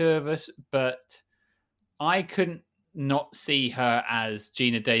between the two of us, but I couldn't not see her as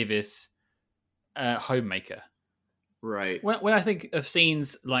Geena Davis, homemaker. Right. When I think of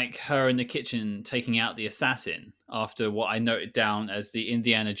scenes like her in the kitchen taking out the assassin after what I noted down as the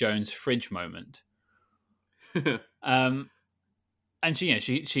Indiana Jones fridge moment, and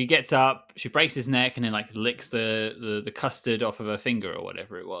she gets up, she breaks his neck, and then like licks the custard off of her finger or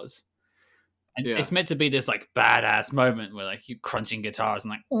whatever it was. And it's meant to be this like badass moment where like you crunching guitars and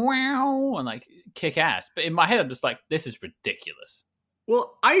like wow and like kick ass. But in my head, I'm just like, this is ridiculous.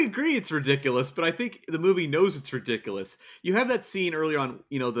 Well, I agree it's ridiculous, but I think the movie knows it's ridiculous. You have that scene earlier on,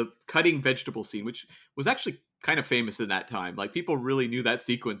 the cutting vegetable scene, which was actually kind of famous in that time. Like people really knew that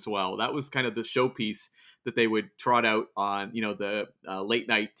sequence well. That was kind of the showpiece that they would trot out on, the late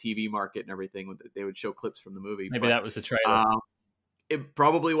night TV market and everything. They would show clips from the movie, Maybe but that was the trailer. um, it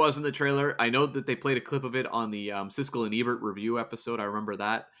probably was in the trailer. I know that they played a clip of it on the Siskel and Ebert review episode. I remember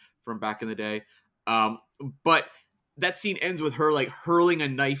that from back in the day. Um, but that scene ends with her like hurling a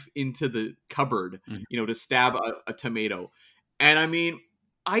knife into the cupboard, Mhm. to stab a tomato. And I mean,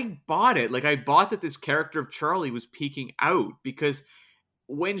 I bought it. Like I bought that this character of Charlie was peeking out because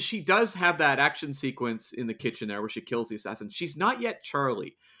when she does have that action sequence in the kitchen there where she kills the assassin, she's not yet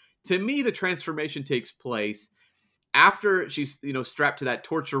Charlie. To me, the transformation takes place after she's strapped to that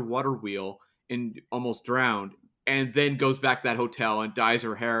torture water wheel and almost drowned, and then goes back to that hotel and dyes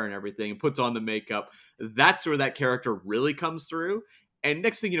her hair and everything and puts on the makeup. That's where that character really comes through. And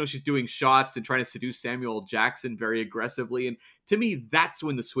next thing you know, she's doing shots and trying to seduce Samuel L. Jackson very aggressively. And to me, that's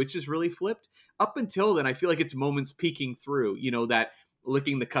when the switch is really flipped. Up until then, I feel like it's moments peeking through, that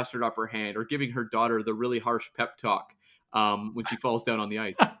licking the custard off her hand or giving her daughter the really harsh pep talk when she falls down on the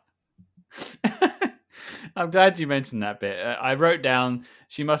ice. I'm glad you mentioned that bit. I wrote down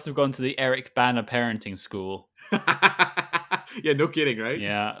she must have gone to the Eric Banner parenting school. Yeah, no kidding, right?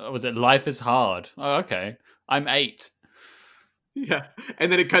 Yeah, was it Life is Hard? Oh, okay. I'm 8. Yeah,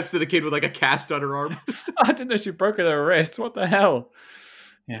 and then it cuts to the kid with like a cast on her arm. I didn't know she broke her wrist. What the hell?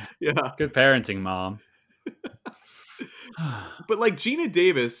 Yeah, Yeah, good parenting, mom. but like Gina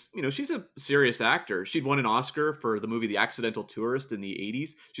Davis, she's a serious actor. She'd won an Oscar for the movie The Accidental Tourist in the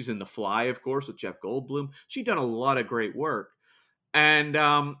 '80s. She's in The Fly, of course, with Jeff Goldblum. She'd done a lot of great work. And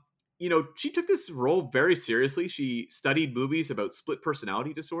she took this role very seriously. She studied movies about split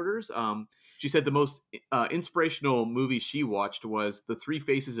personality disorders. She said the most inspirational movie she watched was The Three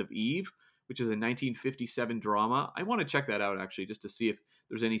Faces of Eve, which is a 1957 drama. I want to check that out actually, just to see if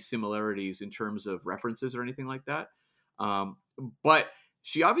there's any similarities in terms of references or anything like that. Um, but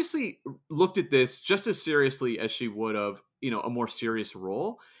she obviously looked at this just as seriously as she would have, a more serious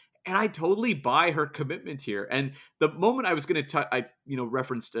role. And I totally buy her commitment here. And the moment I was going to, I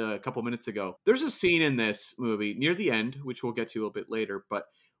referenced a couple minutes ago, there's a scene in this movie near the end, which we'll get to a little bit later, but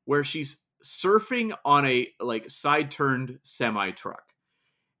where she's surfing on a like side turned semi truck.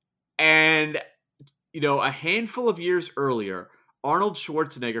 And, a handful of years earlier, Arnold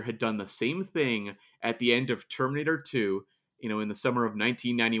Schwarzenegger had done the same thing at the end of Terminator 2, in the summer of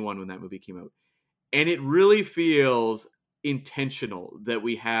 1991 when that movie came out. And it really feels intentional that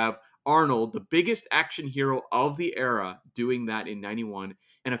we have Arnold, the biggest action hero of the era, doing that in 91.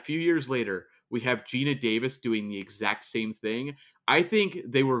 And a few years later, we have Gina Davis doing the exact same thing. I think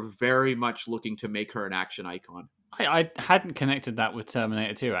they were very much looking to make her an action icon. I hadn't connected that with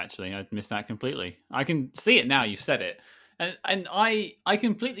Terminator 2, actually. I'd missed that completely. I can see it now, you've said it. And I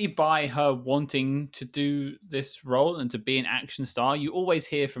completely buy her wanting to do this role and to be an action star. You always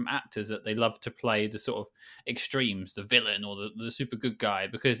hear from actors that they love to play the sort of extremes, the villain or the super good guy,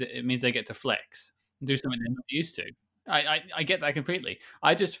 because it means they get to flex and do something they're not used to. I get that completely.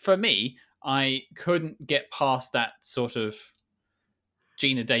 For me, I couldn't get past that sort of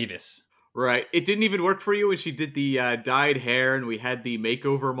Gina Davis. Right. It didn't even work for you when she did the dyed hair and we had the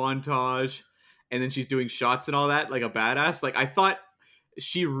makeover montage and then she's doing shots and all that like a badass. Like I thought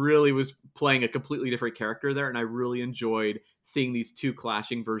she really was playing a completely different character there, and I really enjoyed seeing these two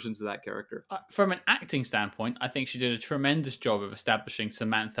clashing versions of that character. From an acting standpoint, I think she did a tremendous job of establishing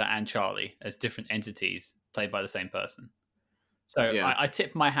Samantha and Charlie as different entities played by the same person. So Yeah. I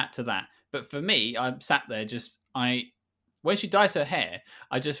tip my hat to that. But for me, I'm sat there when she dyes her hair,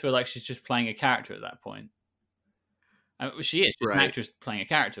 I just feel like she's just playing a character at that point. She is. She's an Right. actress playing a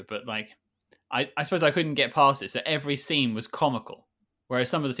character, but like I suppose I couldn't get past it. So every scene was comical, whereas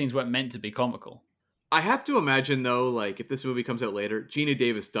some of the scenes weren't meant to be comical. I have to imagine though, like if this movie comes out later, Gina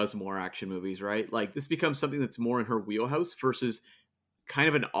Davis does more action movies, right? Like this becomes something that's more in her wheelhouse versus kind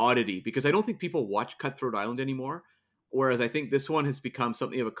of an oddity, because I don't think people watch Cutthroat Island anymore. Whereas I think this one has become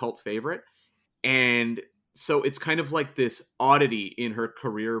something of a cult favorite. And so it's kind of like this oddity in her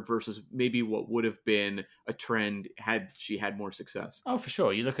career versus maybe what would have been a trend had she had more success. Oh, for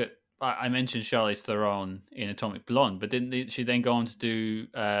sure. You look at I mentioned Charlize Theron in Atomic Blonde, but didn't she then go on to do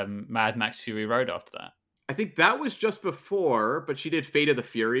Mad Max Fury Road after that? I think that was just before, but she did Fate of the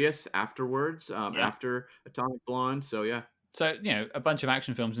Furious afterwards, Yeah. after Atomic Blonde. So yeah. So, a bunch of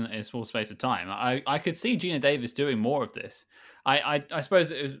action films in a small space of time. I could see Gina Davis doing more of this. I suppose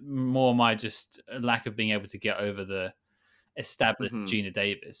it was more my just lack of being able to get over the established Mhm. Gina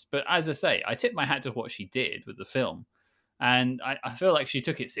Davis. But as I say, I tip my hat to what she did with the film. and I feel like she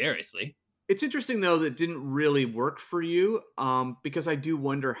took it seriously. It's interesting though that didn't really work for you, because I do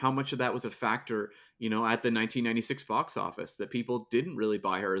wonder how much of that was a factor, at the 1996 box office that people didn't really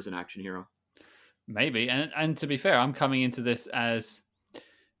buy her as an action hero. Maybe, and to be fair, I'm coming into this as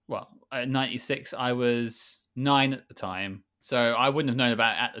well. At 96, I was 9 at the time, so I wouldn't have known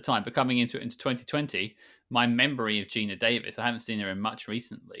about it at the time. But coming into 2020, my memory of Gina Davis, I haven't seen her in much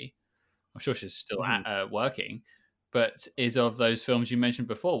recently. I'm sure she's still Mhm. working, but is of those films you mentioned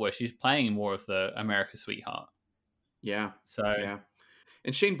before where she's playing more of the America sweetheart. Yeah, So yeah.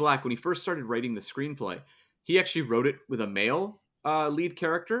 And Shane Black, when he first started writing the screenplay, he actually wrote it with a male lead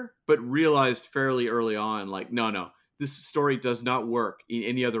character, but realized fairly early on, like, no, no, this story does not work in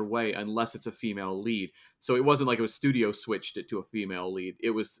any other way unless it's a female lead. So it wasn't like it was studio switched it to a female lead.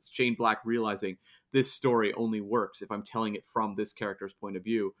 It was Shane Black realizing this story only works if I'm telling it from this character's point of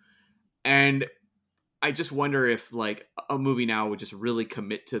view. And I just wonder if like a movie now would just really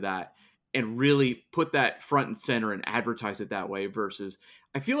commit to that and really put that front and center and advertise it that way versus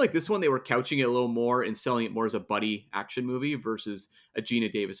I feel like this one they were couching it a little more and selling it more as a buddy action movie versus a Gina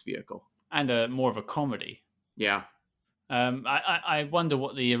Davis vehicle. and more of a comedy. Yeah. I wonder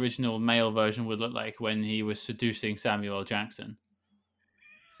what the original male version would look like when he was seducing Samuel L. Jackson.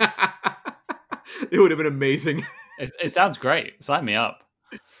 It would have been amazing. It sounds great. Sign me up.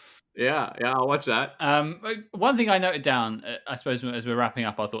 Yeah, yeah, I'll watch that. One thing I noted down, I suppose, as we're wrapping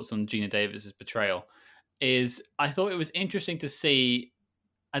up our thoughts on Gina Davis's portrayal, is I thought it was interesting to see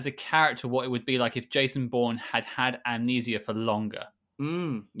as a character what it would be like if Jason Bourne had had amnesia for longer.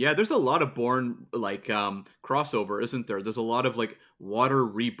 Yeah, there's a lot of Bourne like crossover, isn't there? There's a lot of like water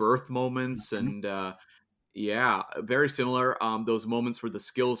rebirth moments Mhm. and yeah, very similar. Those moments where the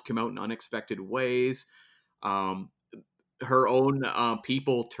skills come out in unexpected ways. Um, her own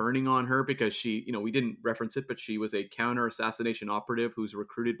people turning on her because she, we didn't reference it, but she was a counter assassination operative who's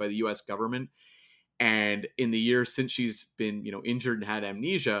recruited by the U.S. government. And in the years since she's been, injured and had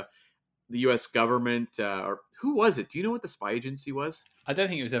amnesia, the U.S. government, or who was it? Do you know what the spy agency was? I don't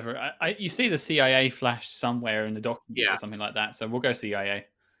think it was ever. You see the CIA flashed somewhere in the documents Yeah. or something like that, so we'll go CIA.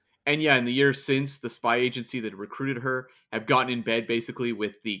 And yeah, in the years since, the spy agency that recruited her have gotten in bed basically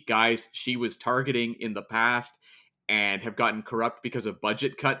with the guys she was targeting in the past and have gotten corrupt because of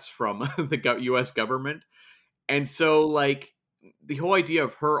budget cuts from the US government. And so, like, the whole idea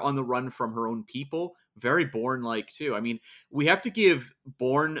of her on the run from her own people, very Bourne like too. I mean, we have to give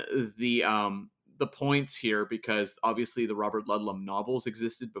Bourne the points here because obviously the Robert Ludlum novels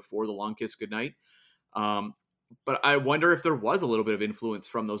existed before The Long Kiss Goodnight. Um, but I wonder if there was a little bit of influence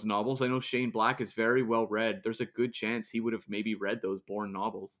from those novels. I know Shane Black is very well read. There's a good chance he would have maybe read those Bourne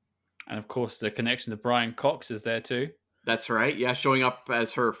novels. And of course, the connection to Brian Cox is there too. That's right. Yeah, showing up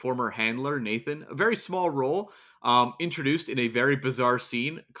as her former handler, Nathan. A very small role, introduced in a very bizarre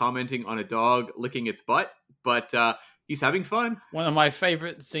scene, commenting on a dog licking its butt, but he's having fun. One of my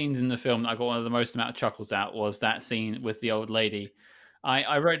favorite scenes in the film that I got one of the most amount of chuckles out was that scene with the old lady.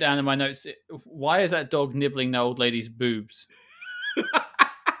 I wrote down in my notes, why is that dog nibbling the old lady's boobs?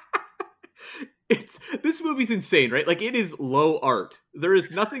 This movie's insane, right? Like it is low art. There is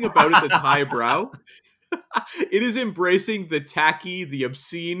nothing about it that's highbrow. It is embracing the tacky, the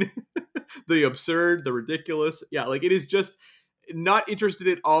obscene, the absurd, the ridiculous. Yeah, like it is just not interested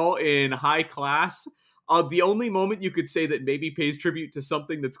at all in high class. The only moment you could say that maybe pays tribute to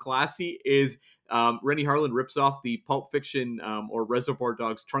something that's classy is Rennie Harlan rips off the Pulp Fiction or Reservoir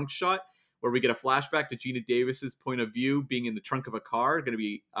Dogs trunk shot, where we get a flashback to Gina Davis's point of view being in the trunk of a car, going to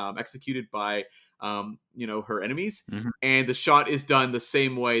be executed by her enemies. Mm-hmm. And the shot is done the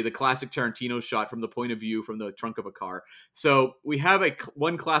same way, the classic Tarantino shot from the point of view from the trunk of a car. So we have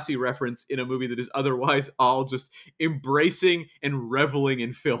one classy reference in a movie that is otherwise all just embracing and reveling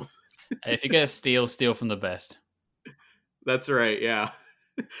in filth. If you're going to steal from the best. That's right, yeah.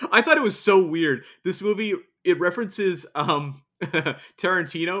 I thought it was so weird. This movie, it references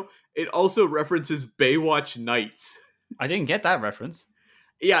Tarantino. It also references Baywatch Nights. I didn't get that reference.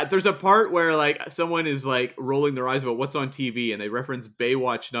 Yeah, there's a part where like someone is like rolling their eyes about what's on TV and they reference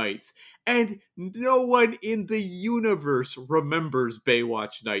Baywatch Nights and no one in the universe remembers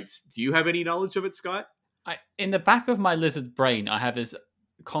Baywatch Nights. Do you have any knowledge of it, Scott? In the back of my lizard brain, I have this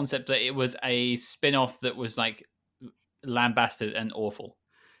concept that it was a spin-off that was like lambasted and awful.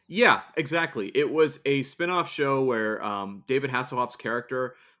 Yeah, exactly. It was a spin-off show where David Hasselhoff's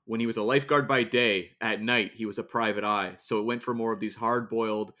character, when he was a lifeguard by day, at night he was a private eye. So it went for more of these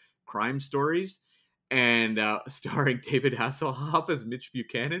hard-boiled crime stories, and starring David Hasselhoff as Mitch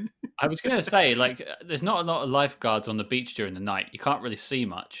Buchanan. I was going to say, like, there's not a lot of lifeguards on the beach during the night. You can't really see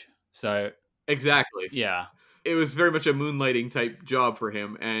much. So Exactly. yeah. it was very much a moonlighting type job for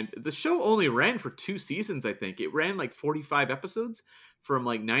him. And the show only ran for 2 seasons, I think. It ran like 45 episodes from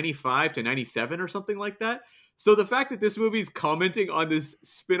like 95 to 97 or something like that. So the fact that this movie's commenting on this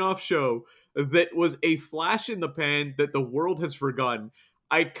spin-off show that was a flash in the pan that the world has forgotten,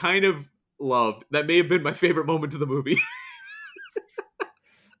 I kind of loved. That may have been my favorite moment of the movie.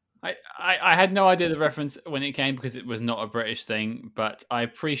 I had no idea the reference when it came because it was not a British thing, but I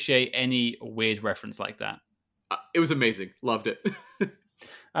appreciate any weird reference like that. It was amazing. Loved it.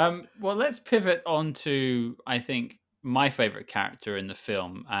 Well, let's pivot on to, I think, my favorite character in the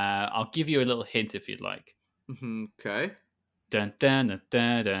film. I'll give you a little hint if you'd like. Okay. Dun, dun, dun,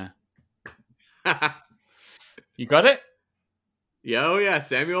 dun, dun. You got it? Yeah, oh yeah,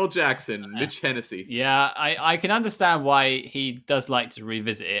 Samuel Jackson, Mitch Hennessy. Yeah, I can understand why he does like to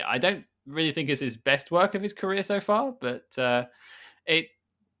revisit it. I don't really think it's his best work of his career so far, but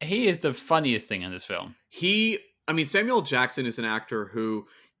he is the funniest thing in this film. Samuel Jackson is an actor who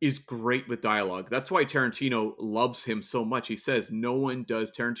is great with dialogue. That's why Tarantino loves him so much. He says no one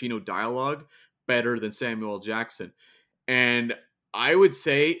does Tarantino dialogue better than Samuel Jackson. And I would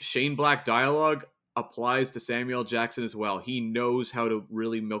say Shane Black dialogue applies to Samuel Jackson as well. He knows how to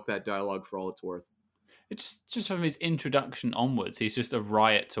really milk that dialogue for all it's worth. It's just from his introduction onwards, he's just a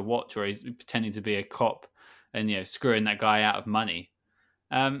riot to watch, where he's pretending to be a cop and screwing that guy out of money.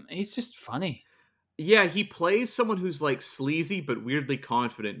 He's just funny. Yeah, he plays someone who's like sleazy but weirdly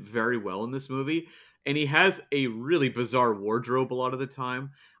confident very well in this movie, and he has a really bizarre wardrobe a lot of the time.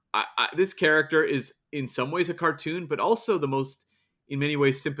 This character is in some ways a cartoon, but also the most, in many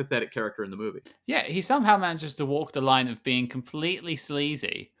ways, sympathetic character in the movie. Yeah, he somehow manages to walk the line of being completely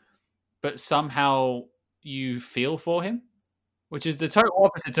sleazy, but somehow you feel for him, which is the total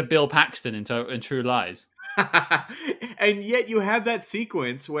opposite to Bill Paxton in True Lies. And yet you have that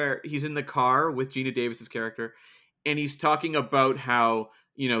sequence where he's in the car with Gina Davis's character, and he's talking about how,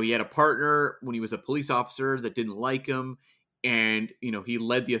 he had a partner when he was a police officer that didn't like him. And, he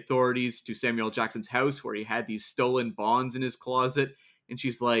led the authorities to Samuel Jackson's house where he had these stolen bonds in his closet. And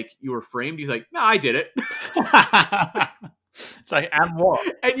she's like, "You were framed?" He's like, "No, I did it." It's like, and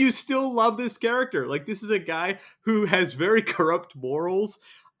what? And you still love this character. Like, this is a guy who has very corrupt morals,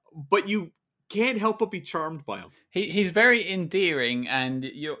 but you can't help but be charmed by him. He's very endearing, and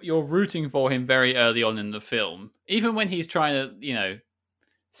you're rooting for him very early on in the film. Even when he's trying to,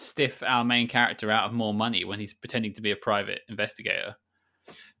 stiff our main character out of more money when he's pretending to be a private investigator.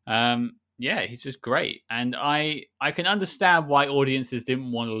 Yeah, he's just great. And I can understand why audiences didn't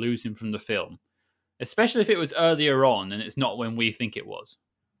want to lose him from the film, especially if it was earlier on and it's not when we think it was.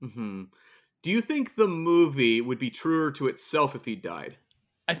 Mm-hmm. Do you think the movie would be truer to itself if he died?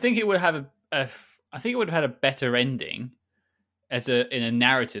 I think it would have I think it would have had a better ending in a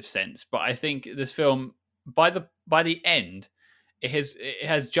narrative sense, but I think this film by the end it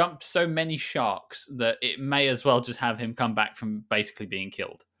has jumped so many sharks that it may as well just have him come back from basically being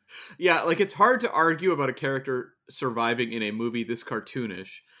killed. Yeah, like it's hard to argue about a character surviving in a movie this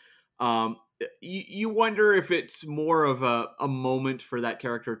cartoonish. You wonder if it's more of a moment for that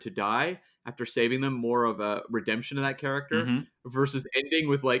character to die after saving them, more of a redemption of that character versus ending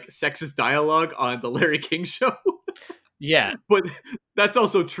with like sexist dialogue on the Larry King show. Yeah. But that's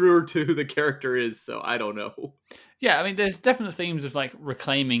also truer to who the character is, so I don't know. Yeah, I mean, there's definite themes of like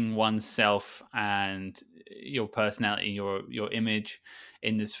reclaiming oneself and your personality, your image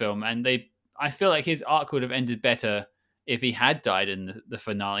in this film, and I feel like his arc would have ended better if he had died in the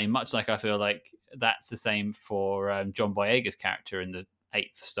finale. Much like I feel like that's the same for John Boyega's character in the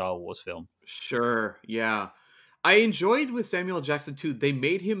 8th Star Wars film. Sure, yeah, I enjoyed with Samuel Jackson too. They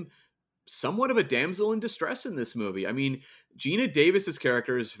made him somewhat of a damsel in distress in this movie. I mean, Gina Davis's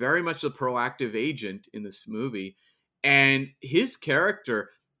character is very much the proactive agent in this movie. And his character,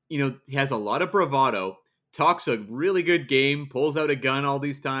 he has a lot of bravado, talks a really good game, pulls out a gun all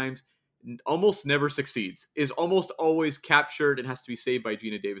these times, almost never succeeds, is almost always captured and has to be saved by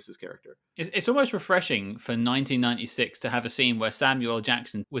Gina Davis's character. It's almost refreshing for 1996 to have a scene where Samuel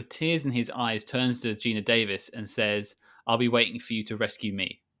Jackson, with tears in his eyes, turns to Gina Davis and says, "I'll be waiting for you to rescue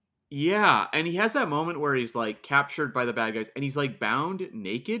me." Yeah, and he has that moment where he's like captured by the bad guys and he's like bound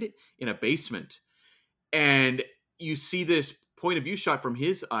naked in a basement. And you see this point of view shot from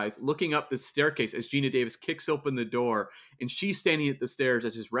his eyes looking up the staircase as Gina Davis kicks open the door and she's standing at the stairs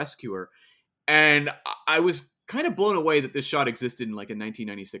as his rescuer. And I was kind of blown away that this shot existed in like a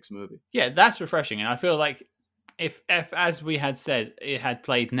 1996 movie. Yeah, that's refreshing. And I feel like if as we had said, it had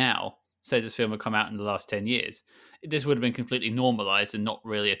played now, say this film had come out in the last 10 years, this would have been completely normalized and not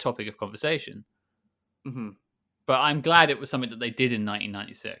really a topic of conversation. Mm-hmm. But I'm glad it was something that they did in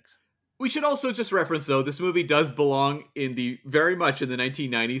 1996. We should also just reference, though, this movie does belong in the very much in the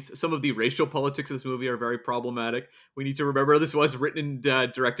 1990s. Some of the racial politics of this movie are very problematic. We need to remember this was written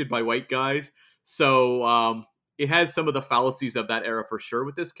and directed by white guys, so it has some of the fallacies of that era for sure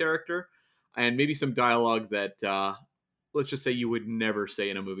with this character, and maybe some dialogue that let's just say you would never say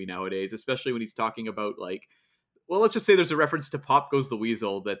in a movie nowadays, especially when he's talking about like, well, let's just say there's a reference to "Pop Goes the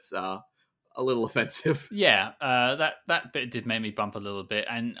Weasel" that's a little offensive. Yeah, that bit did make me bump a little bit,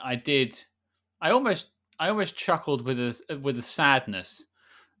 and I almost I almost chuckled with a sadness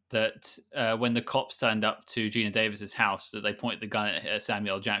that when the cops turned up to Gina Davis's house, that they pointed the gun at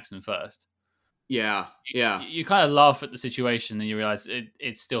Samuel L. Jackson first. Yeah, yeah. You kind of laugh at the situation, and you realize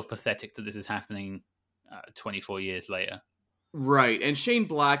it's still pathetic that this is happening 24 years later. Right. And Shane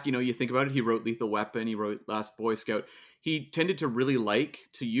Black, you think about it, he wrote Lethal Weapon, he wrote Last Boy Scout. He tended to really like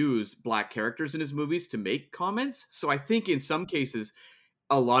to use black characters in his movies to make comments. So I think in some cases,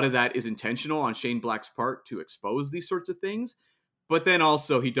 a lot of that is intentional on Shane Black's part to expose these sorts of things. But then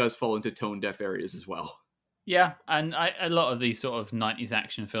also, he does fall into tone deaf areas as well. Yeah, and a lot of these sort of 90s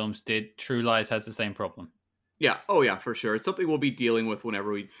action films did. True Lies has the same problem. Yeah. Oh, yeah, for sure. It's something we'll be dealing with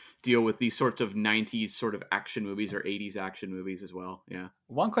whenever we deal with these sorts of 90s sort of action movies or 80s action movies as well. Yeah.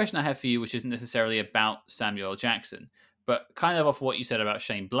 One question I have for you, which isn't necessarily about Samuel L. Jackson, but kind of off what you said about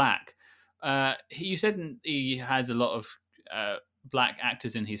Shane Black. You said he has a lot of black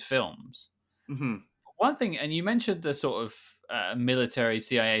actors in his films. Hmm. One thing, and you mentioned the sort of military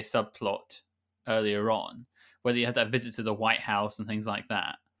CIA subplot earlier on, whether you had that visit to the White House and things like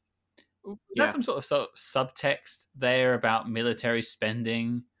that. Was there Yeah. some sort of subtext there about military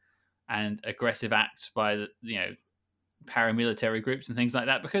spending and aggressive acts by the paramilitary groups and things like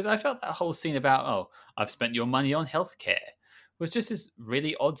that? Because I felt that whole scene about I've spent your money on healthcare was just this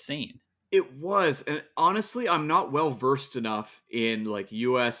really odd scene. It was, and honestly, I'm not well versed enough in like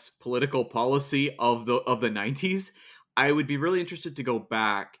U.S. political policy of the 90s. I would be really interested to go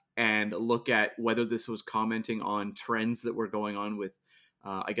back and look at whether this was commenting on trends that were going on with.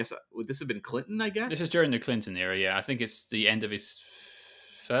 I guess would this have been Clinton? I This guess. is during the Clinton era, yeah. I think it's the end of his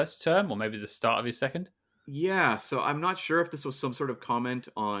first term or maybe the start of his second. Yeah, so I'm not sure if this was some sort of comment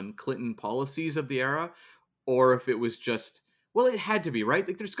on Clinton policies of the era or if it was just, well, it had to be, right?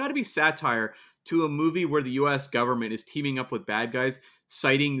 Like there's got to be satire to a movie where the US government is teaming up with bad guys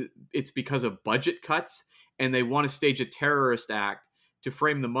citing it's because of budget cuts and they want to stage a terrorist act to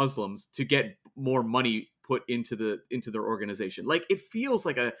frame the Muslims to get more money put into their organization. Like it feels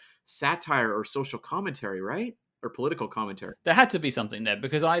like a satire or social commentary, right? Or political commentary. There had to be something there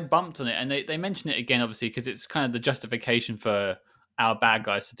because I bumped on it and they mention it again, obviously, because it's kind of the justification for our bad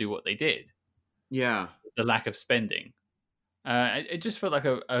guys to do what they did, Yeah. the lack of spending. It just felt like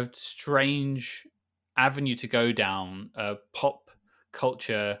a strange avenue to go down a pop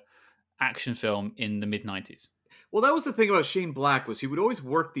culture action film in the mid 90s. Well, that was the thing about Shane Black was he would always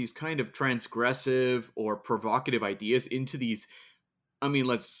work these kind of transgressive or provocative ideas into these. I mean,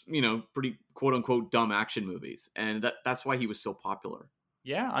 pretty quote unquote dumb action movies, and that's why he was so popular.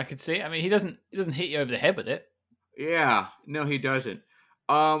 Yeah, I could see. I mean, he doesn't hit you over the head with it. Yeah, no, he doesn't.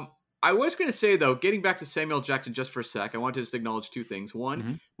 Um, I was going to say though, getting back to Samuel Jackson just for a sec, I want to just acknowledge two things. One,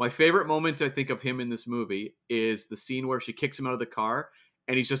 Hmm. my favorite moment I think of him in this movie is the scene where she kicks him out of the car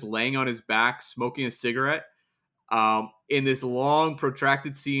and he's just laying on his back smoking a cigarette in this long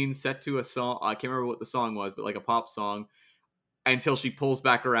protracted scene set to a song. I can't remember what the song was, but like a pop song, until she pulls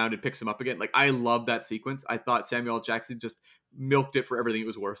back around and picks him up again. Like I love that sequence. I thought Samuel L. Jackson just milked it for everything it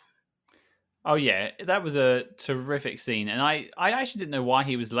was worth. Oh yeah, that was a terrific scene, and I actually didn't know why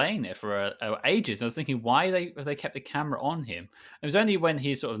he was laying there for ages. I was thinking why they kept the camera on him. It was only when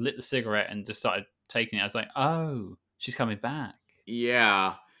he sort of lit the cigarette and just started taking it. I was like, oh, she's coming back.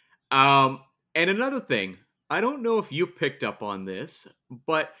 Yeah. Um, and another thing, I don't know if you picked up on this,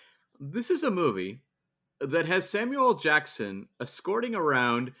 but this is a movie that has Samuel L. Jackson escorting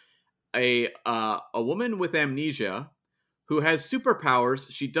around a woman with amnesia who has superpowers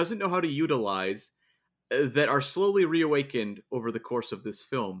she doesn't know how to utilize that are slowly reawakened over the course of this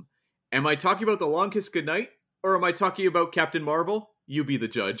film. Am I talking about The Long Kiss Goodnight or am I talking about Captain Marvel? You be the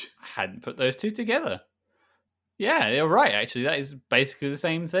judge. I hadn't put those two together. Yeah, you're right. Actually, that is basically the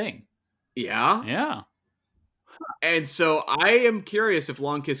same thing. Yeah. Yeah. And so I am curious if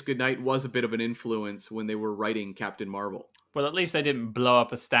Long Kiss Goodnight was a bit of an influence when they were writing Captain Marvel. Well, at least they didn't blow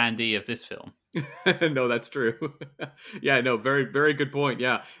up a standee of this film. No, that's true. Yeah, no, very, very good point.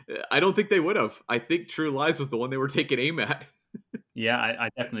 Yeah. I don't think they would have. I think True Lies was the one they were taking aim at. Yeah, I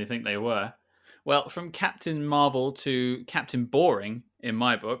definitely think they were. Well, from Captain Marvel to Captain Boring in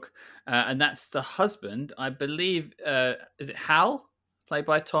my book, and that's the husband. I believe is it Hal played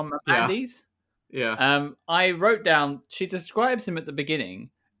by Tom Yeah. Bandes. Yeah. I wrote down, she describes him at the beginning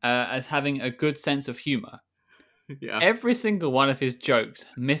as having a good sense of humor. Yeah. Every single one of his jokes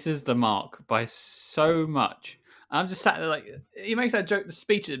misses the mark by so much. I'm just sat there like, he makes that joke, the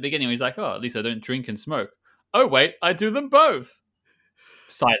speech at the beginning, where he's like, oh, at least I don't drink and smoke. Oh, wait, I do them both.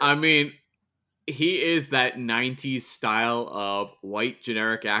 Silence. I mean, he is that 90s style of white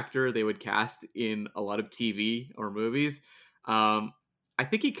generic actor they would cast in a lot of TV or movies. Um, I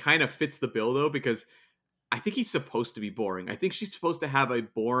think he kind of fits the bill though, because I think he's supposed to be boring. I think she's supposed to have a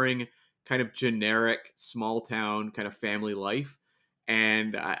boring, kind of generic, small town kind of family life.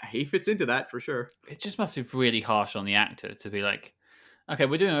 And he fits into that for sure. It just must be really harsh on the actor to be like, okay,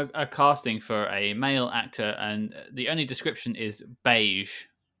 we're doing a casting for a male actor, and the only description is beige.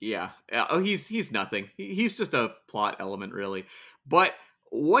 Yeah. Oh, he's nothing. He's just a plot element, really. But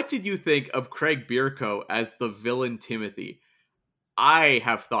what did you think of Craig Bierko as the villain Timothy? I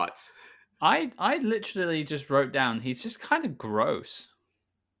have thoughts. I literally just wrote down he's just kind of gross.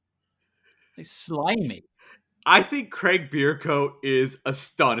 He's slimy. I think Craig Bierko is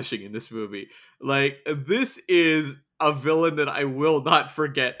astonishing in this movie. Like, this is a villain that I will not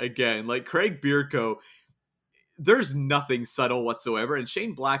forget again. Like, Craig Bierko, there's nothing subtle whatsoever. And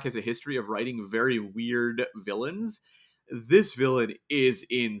Shane Black has a history of writing very weird villains. This villain is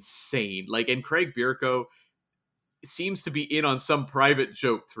insane. Like, and Craig Bierko seems to be in on some private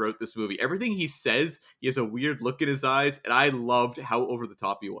joke throughout this movie. Everything he says, he has a weird look in his eyes, and I loved how over the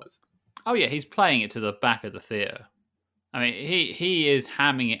top he was. Oh yeah, he's playing it to the back of the theater. I mean, he is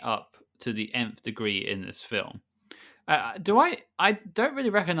hamming it up to the nth degree in this film. I don't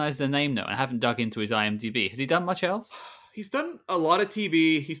really recognize the name though. I haven't dug into his IMDb. Has he done much else? He's done a lot of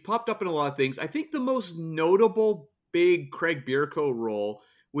TV. He's popped up in a lot of things. I think the most notable big Craig Bierko role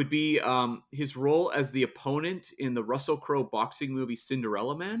would be his role as the opponent in the Russell Crowe boxing movie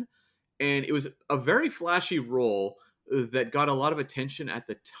Cinderella Man. And it was a very flashy role that got a lot of attention at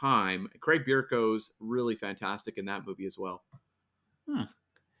the time. Craig Bierko's really fantastic in that movie as well. Hmm.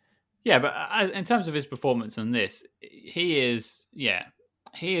 Yeah, but in terms of his performance in this, he is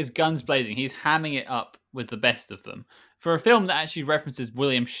guns blazing. He's hamming it up with the best of them. For a film that actually references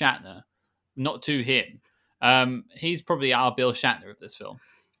William Shatner, not to him, he's probably our Bill Shatner of this film.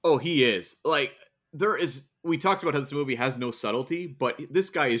 Oh, he is. Like, we talked about how this movie has no subtlety, but this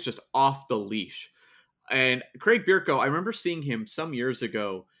guy is just off the leash. And Craig Bierko, I remember seeing him some years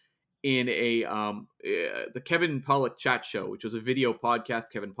ago in the Kevin Pollak Chat Show, which was a video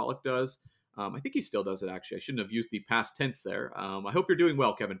podcast Kevin Pollak does. I think he still does it, actually. I shouldn't have used the past tense there. I hope you're doing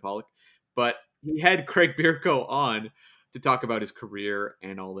well, Kevin Pollak. But he had Craig Bierko on to talk about his career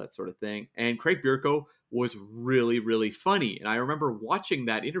and all that sort of thing. And Craig Bierko was really, really funny. And I remember watching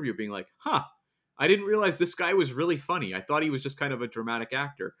that interview being like, I didn't realize this guy was really funny. I thought he was just kind of a dramatic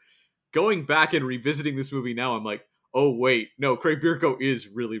actor. Going back and revisiting this movie now, I'm like, oh, wait, no, Craig Bierko is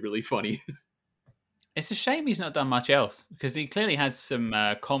really, really funny. It's a shame he's not done much else, because he clearly has some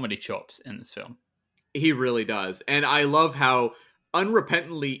comedy chops in this film. He really does. And I love how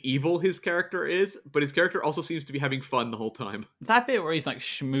unrepentantly evil his character is, but his character also seems to be having fun the whole time. That bit where he's like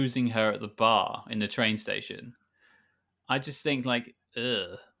schmoozing her at the bar in the train station, I just think like,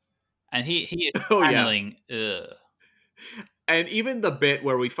 ugh. And he is channeling, ugh. And even the bit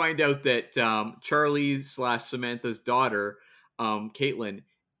where we find out that Charlie / Samantha's daughter, Caitlin,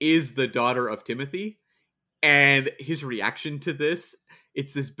 is the daughter of Timothy, and his reaction to this,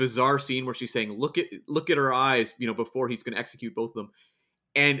 it's this bizarre scene where she's saying, look at her eyes, before he's going to execute both of them.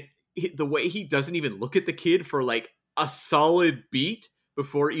 And the way he doesn't even look at the kid for like a solid beat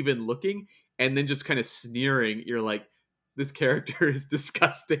before even looking, and then just kind of sneering, you're like, this character is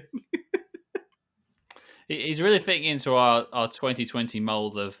disgusting. He's really fitting into our 2020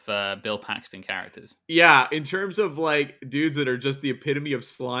 mold of Bill Paxton characters. Yeah, in terms of like dudes that are just the epitome of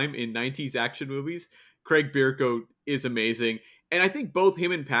slime in 90s action movies, Craig Bierko is amazing. And I think both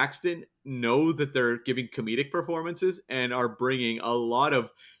him and Paxton know that they're giving comedic performances and are bringing a lot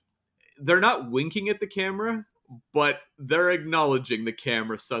of... They're not winking at the camera, but they're acknowledging the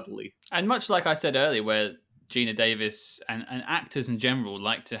camera subtly. And much like I said earlier, where Geena Davis and actors in general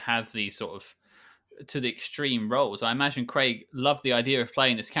like to have these sort of to the extreme roles, I imagine Craig loved the idea of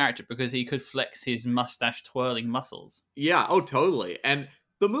playing this character because he could flex his mustache twirling muscles. Yeah, oh, totally. And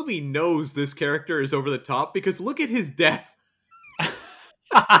the movie knows this character is over the top because look at his death.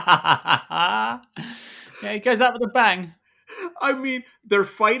 Yeah, he goes out with a bang. I mean, they're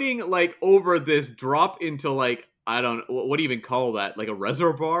fighting like over this drop into like, I don't know, what do you even call that? Like a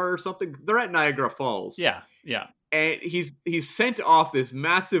reservoir or something? They're at Niagara Falls. Yeah. And he's sent off this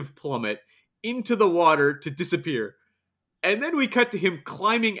massive plummet into the water to disappear. And then we cut to him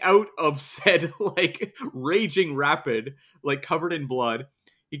climbing out of said like raging rapid, like covered in blood.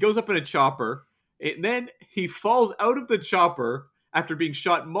 He goes up in a chopper, and then he falls out of the chopper after being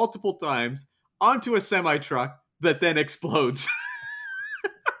shot multiple times onto a semi truck that then explodes.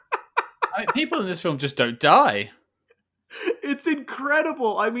 I mean, people in this film just don't die. It's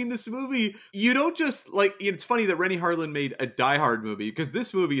incredible. I mean, this movie, you don't just like, it's funny that Rennie Harlin made a Die Hard movie because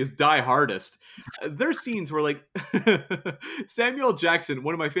this movie is Die Hardest. There's scenes where, like, Samuel Jackson,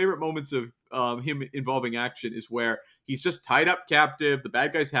 one of my favorite moments of him involving action is where he's just tied up captive. The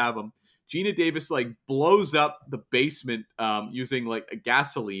bad guys have him. Gina Davis, like, blows up the basement using, like, a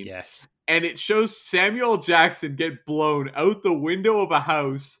gasoline. Yes. And it shows Samuel Jackson get blown out the window of a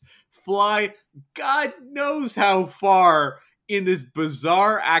house, fly God knows how far in this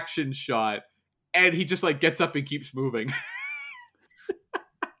bizarre action shot, and he just like gets up and keeps moving.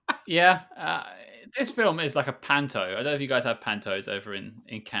 Yeah, this film is like a panto. I don't know if you guys have pantos over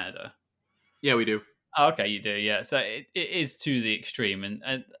in Canada. Yeah, we do. Oh, okay, you do, yeah. So it is to the extreme,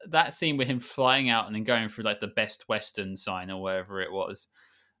 and that scene with him flying out and then going through like the Best Western sign or wherever it was,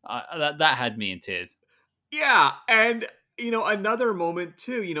 that had me in tears. Yeah, and another moment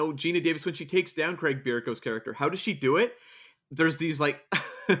too. Gina Davis, when she takes down Craig Bierko's character, how does she do it? There's these like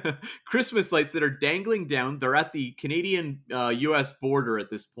Christmas lights that are dangling down. They're at the Canadian U.S. border at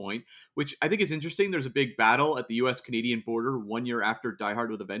this point, which I think is interesting. There's a big battle at the U.S.-Canadian border 1 year after Die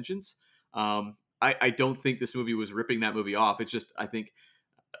Hard with a Vengeance. I don't think this movie was ripping that movie off. It's just, I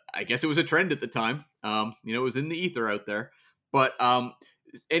guess it was a trend at the time. It was in the ether out there. But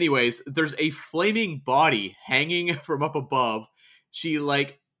anyways, there's a flaming body hanging from up above. She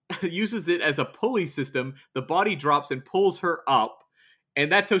like uses it as a pulley system. The body drops and pulls her up. And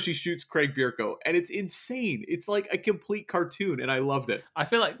that's how she shoots Craig Bierko. And it's insane. It's like a complete cartoon, and I loved it. I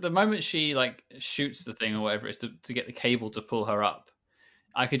feel like the moment she like shoots the thing or whatever it is to get the cable to pull her up,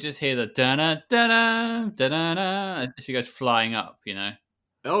 I could just hear the da-na, da-na, da-na, as she goes flying up,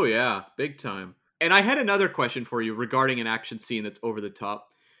 Oh, yeah. Big time. And I had another question for you regarding an action scene that's over the top.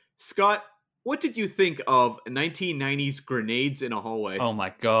 Scott, what did you think of 1990s grenades in a hallway? Oh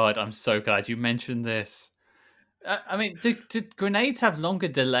my god, I'm so glad you mentioned this. I mean, did grenades have longer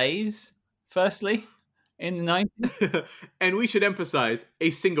delays, firstly, in the 90s? And we should emphasize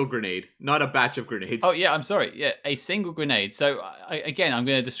a single grenade, not a batch of grenades. Oh, yeah, I'm sorry. Yeah, a single grenade. So, again, I'm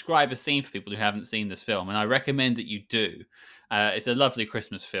going to describe a scene for people who haven't seen this film, and I recommend that you do. It's a lovely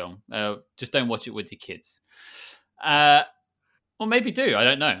Christmas film. Just don't watch it with your kids. Or maybe do. I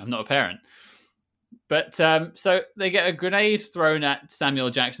don't know. I'm not a parent. But so they get a grenade thrown at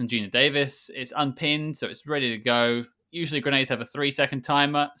Samuel Jackson, Gina Davis. It's unpinned, so it's ready to go. Usually grenades have a 3-second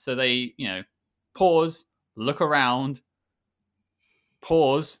timer. So they, pause, look around,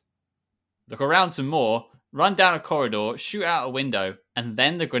 pause, look around some more, run down a corridor, shoot out a window, and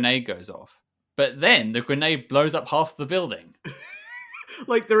then the grenade goes off. But then the grenade blows up half the building.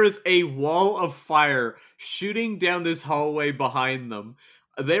 Like there is a wall of fire shooting down this hallway behind them.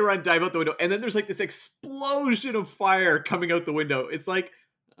 They dive out the window, and then there's like this explosion of fire coming out the window. It's like,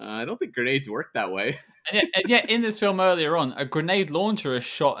 I don't think grenades work that way. And yet, in this film earlier on, a grenade launcher is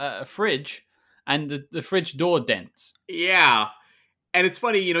shot at a fridge, and the fridge door dents. Yeah. And it's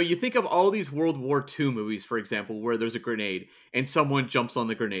funny, you think of all these World War II movies, for example, where there's a grenade and someone jumps on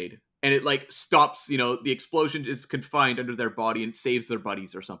the grenade and it like stops, the explosion is confined under their body and saves their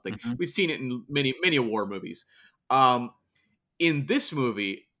buddies or something. Mm-hmm. We've seen it in many, many war movies. In this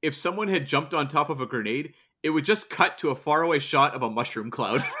movie, if someone had jumped on top of a grenade, it would just cut to a faraway shot of a mushroom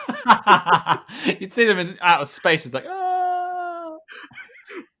cloud. You'd see them in outer space. It's like, ah.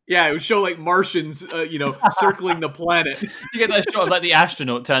 Yeah, it would show like Martians, circling the planet. You get that shot of like the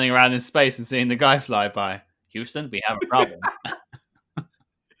astronaut turning around in space and seeing the guy fly by. Houston, we have a problem.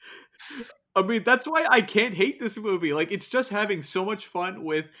 I mean, that's why I can't hate this movie. Like, it's just having so much fun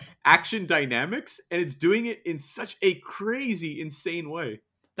with action dynamics, and it's doing it in such a crazy, insane way.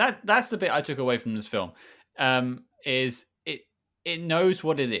 That's the bit I took away from this film. Is it knows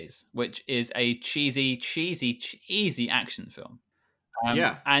what it is, which is a cheesy action film.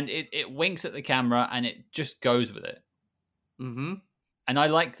 Yeah, and it winks at the camera and it just goes with it. Mm-hmm. And I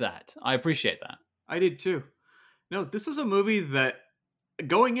like that. I appreciate that. I did too. No, this was a movie that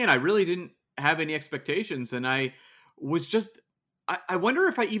going in, I really didn't have any expectations, and I was just I wonder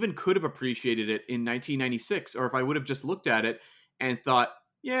if I even could have appreciated it in 1996, or if I would have just looked at it and thought,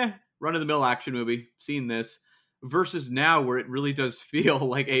 yeah, run-of-the-mill action movie, seen this, versus now where it really does feel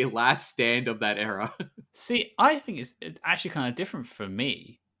like a last stand of that era. See, I think it's actually kind of different for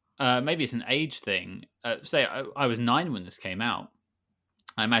me. Maybe it's an age thing. Say I was 9 when this came out.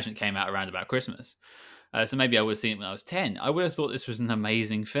 I imagine it came out around about Christmas. So maybe I would have seen it when I was 10. I would have thought this was an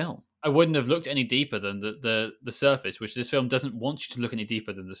amazing film. I wouldn't have looked any deeper than the surface, which this film doesn't want you to look any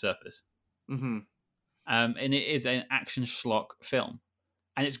deeper than the surface. Mm-hmm. And it is an action schlock film,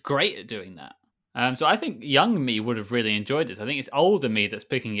 and it's great at doing that. So I think young me would have really enjoyed this. I think it's older me that's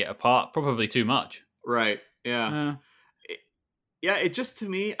picking it apart, probably too much. Right. Yeah. Uh, Yeah, it just to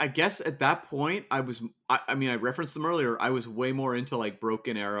me, I guess at that point, I mean, I referenced them earlier. I was way more into like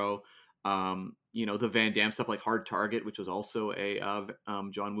Broken Arrow, the Van Damme stuff like Hard Target, which was also a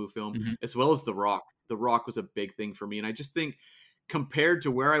John Woo film, mhm. as well as The Rock. The Rock was a big thing for me, and I just think compared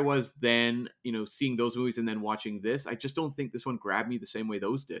to where I was then, seeing those movies and then watching this, I just don't think this one grabbed me the same way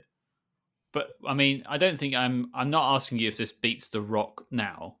those did. But I mean, I don't think I'm not asking you if this beats The Rock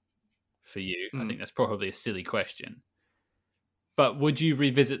now for you. I think Mm, that's probably a silly question. But would you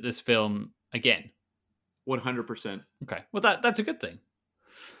revisit this film again? 100%. Okay, well that's a good thing.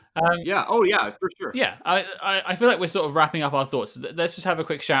 Um, Yeah. Oh, yeah, for sure. yeah, I feel like we're sort of wrapping up our thoughts. Let's just have a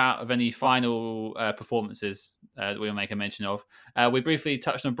quick shout out of any final performances that we'll make a mention of. We briefly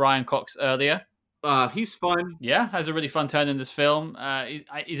touched on Brian Cox earlier. He's fun. Yeah, has a really fun turn in this film.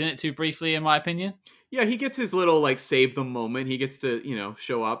 He's in it too briefly, in my opinion. Yeah, he gets his little like save them moment. He gets to,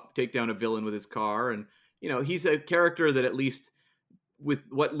 show up, take down a villain with his car, and he's a character that at least with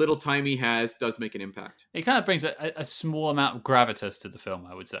what little time he has does make an impact. It kind of brings a small amount of gravitas to the film,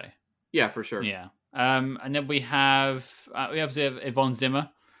 I would say. Yeah, for sure. Yeah. And then we have Yvonne Zimmer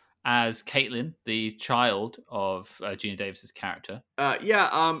as Caitlin, the child of Gina Davis's character.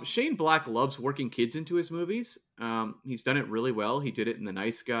 Shane Black loves working kids into his movies. He's done it really well. He did it in The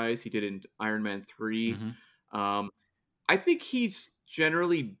Nice Guys. He did it in Iron Man 3. Hmm. Um, I think he's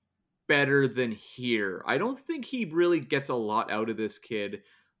generally better than here. I don't think he really gets a lot out of this kid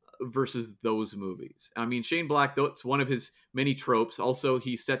versus those movies. I mean, Shane Black, though, it's one of his many tropes. Also,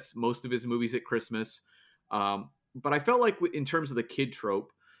 he sets most of his movies at Christmas. But I felt like in terms of the kid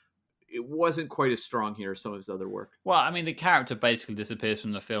trope, it wasn't quite as strong here as some of his other work. Well, I mean, the character basically disappears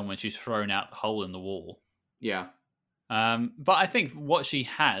from the film when she's thrown out the hole in the wall. Yeah. But I think what she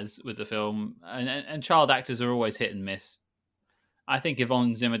has with the film, and child actors are always hit and miss. I think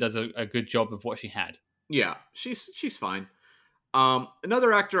Yvonne Zimmer does a good job of what she had. Yeah, she's fine.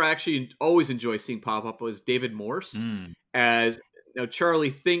 Another actor I actually always enjoy seeing pop up was David Morse, Mm. as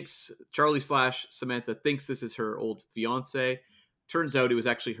Charlie slash Samantha thinks this is her old fiance. Turns out it was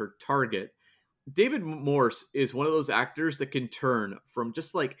actually her target. David Morse is one of those actors that can turn from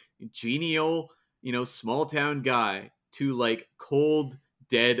just like genial, small town guy to like cold,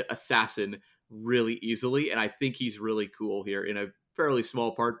 dead assassin really easily. And I think he's really cool here in a fairly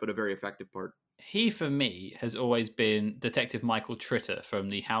small part, but a very effective part. He, for me, has always been Detective Michael Tritter from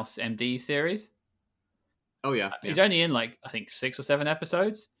the House MD series. Oh, yeah. He's only in like I think 6 or 7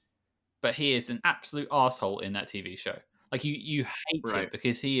 episodes, but he is an absolute asshole in that TV show. Like you hate him Right.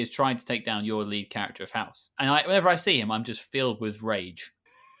 because he is trying to take down your lead character of House, and whenever I see him, I'm just filled with rage.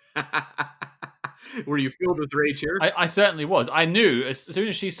 Were you filled with rage here? I certainly was. I knew as soon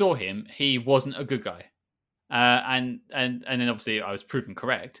as she saw him, he wasn't a good guy, and then obviously I was proven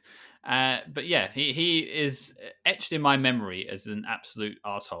correct. But yeah, he is etched in my memory as an absolute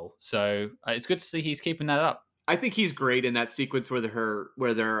asshole. So it's good to see he's keeping that up. I think he's great in that sequence where they're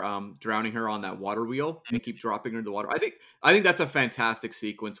drowning her on that water wheel and keep dropping her in the water. I think that's a fantastic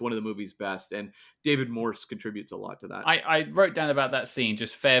sequence, one of the movie's best, and David Morse contributes a lot to that. I wrote down about that scene,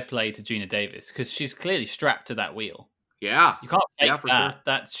 just fair play to Gina Davis, because she's clearly strapped to that wheel. Yeah, You can't fake for that. sure.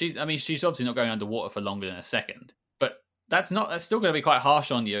 That's she's obviously not going underwater for longer than a second. But that's still going to be quite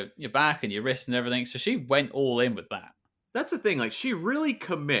harsh on your back and your wrists and everything. So she went all in with that. That's the thing. Like, she really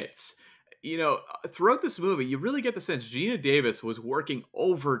commits. Throughout this movie, you really get the sense Gina Davis was working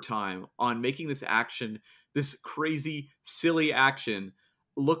overtime on making this crazy, silly action,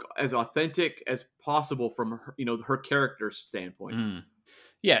 look as authentic as possible from her, her character's standpoint. Mm.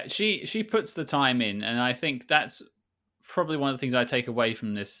 Yeah, she puts the time in, and I think that's probably one of the things I take away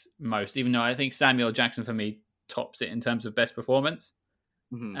from this most. Even though I think Samuel Jackson for me tops it in terms of best performance,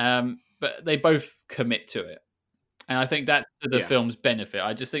 but they both commit to it. And I think that's to the film's benefit.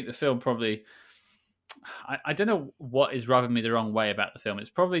 I just think the film probably... I don't know what is rubbing me the wrong way about the film. It's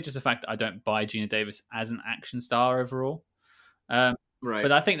probably just the fact that I don't buy Gina Davis as an action star overall. Right.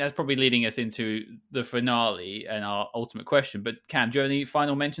 But I think that's probably leading us into the finale and our ultimate question. But Cam, do you have any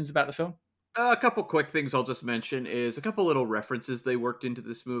final mentions about the film? A couple quick things I'll just mention is a couple little references they worked into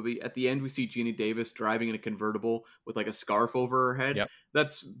this movie. At the end, we see Gina Davis driving in a convertible with like a scarf over her head. Yep.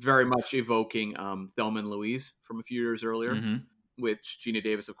 That's very much evoking Thelma and Louise from a few years earlier, Mm-hmm. which Gina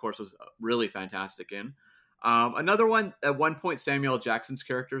Davis, of course, was really fantastic in. Another one, at one point, Samuel L. Jackson's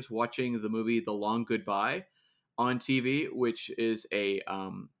characters watching the movie The Long Goodbye on TV, which is a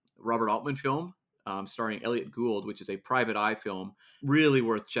Robert Altman film starring Elliot Gould, which is a private eye film. Really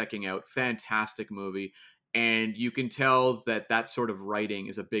worth checking out. Fantastic movie. And you can tell that that sort of writing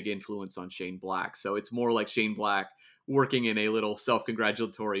is a big influence on Shane Black. So it's more like Shane Black working in a little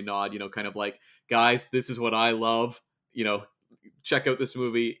self-congratulatory nod, kind of like, guys, this is what I love. Check out this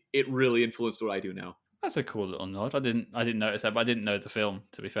movie. It really influenced what I do now. That's a cool little nod. I didn't notice that, but I didn't know the film,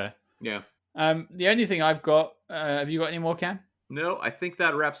 to be fair. Yeah. The only thing I've got, have you got any more, Cam? No, I think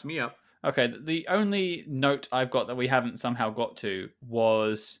that wraps me up. Okay, the only note I've got that we haven't somehow got to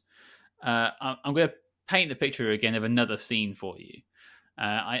was I'm going to paint the picture again of another scene for you.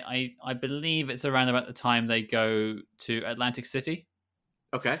 I believe it's around about the time they go to Atlantic City.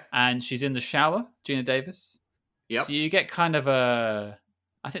 Okay. And she's in the shower, Gina Davis. Yep. So you get kind of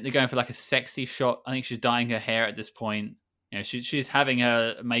I think they're going for like a sexy shot. I think she's dyeing her hair at this point. She's having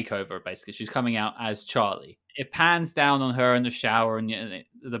a makeover, basically. She's coming out as Charlie. It pans down on her in the shower, and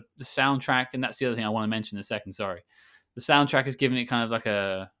the soundtrack, and that's the other thing I want to mention in a second, sorry. The soundtrack is giving it kind of like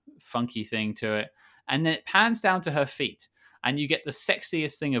a funky thing to it. And then it pans down to her feet, and you get the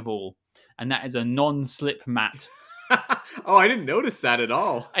sexiest thing of all, and that is a non-slip mat. Oh, I didn't notice that at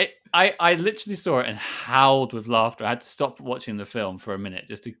all. I literally saw it and howled with laughter. I had to stop watching the film for a minute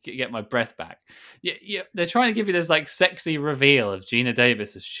just to get my breath back. Yeah, they're trying to give you this like sexy reveal of Gina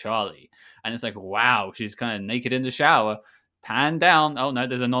Davis as Charlie, and it's like, wow, she's kind of naked in the shower. Pan down. Oh no,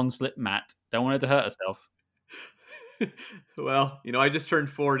 there's a non-slip mat. Don't want her to hurt herself. Well, I just turned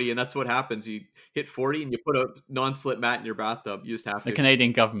 40, and that's what happens. You hit 40 and you put a non-slip mat in your bathtub. You just have to. The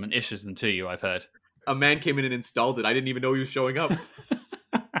Canadian government issues them to you, I've heard. A man came in and installed it. I didn't even know he was showing up.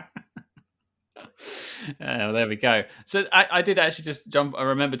 Well, there we go. So I did actually just jump. I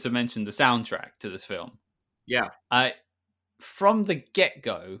remember to mention the soundtrack to this film. Yeah. From the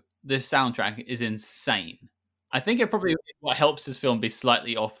get-go, this soundtrack is insane. I think it probably what helps this film be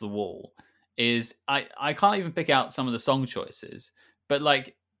slightly off the wall is I can't even pick out some of the song choices, but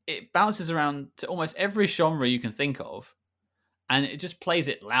like it bounces around to almost every genre you can think of, and it just plays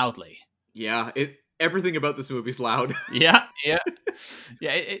it loudly. Yeah, everything about this movie is loud. Yeah.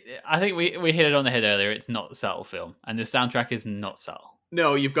 I think we hit it on the head earlier. It's not a subtle film, and the soundtrack is not subtle.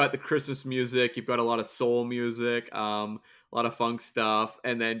 No, you've got the Christmas music, you've got a lot of soul music, a lot of funk stuff,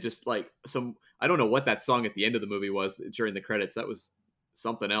 and then just like I don't know what that song at the end of the movie was during the credits. That was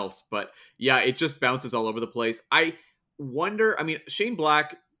something else, but yeah, it just bounces all over the place. I wonder, Shane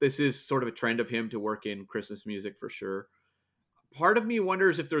Black, this is sort of a trend of him to work in Christmas music for sure. Part of me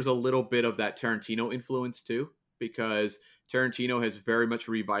wonders if there's a little bit of that Tarantino influence too, because Tarantino has very much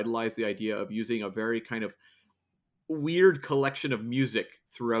revitalized the idea of using a very kind of weird collection of music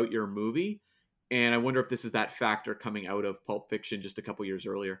throughout your movie. And I wonder if this is that factor coming out of Pulp Fiction just a couple years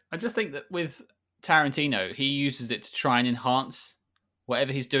earlier. I just think that with Tarantino, he uses it to try and enhance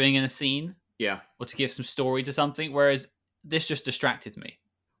whatever he's doing in a scene. Yeah. Or to give some story to something, whereas this just distracted me.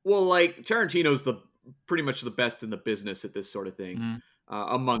 Well, like, Tarantino's pretty much the best in the business at this sort of thing. Mm.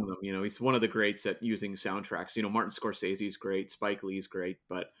 Among them, he's one of the greats at using soundtracks. Martin Scorsese's great, Spike Lee's great,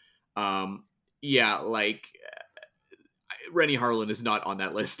 but yeah, like Rennie Harlan is not on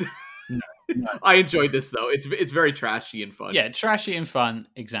that list. No. I enjoyed this though. It's very trashy and fun. Yeah, trashy and fun,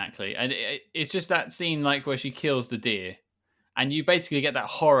 exactly. And it's just that scene like where she kills the deer, and you basically get that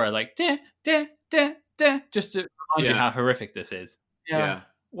horror like da da da da, just to remind you how horrific this is. Yeah.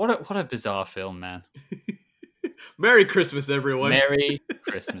 What a bizarre film, man. Merry Christmas, everyone. Merry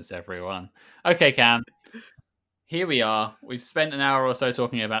Christmas, everyone. Okay, Cam. Here we are. We've spent an hour or so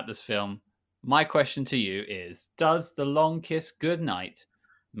talking about this film. My question to you is, does The Long Kiss Goodnight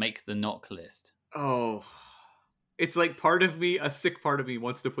make the knock list? Oh, it's like a sick part of me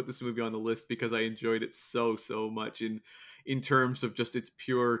wants to put this movie on the list because I enjoyed it so much in terms of just its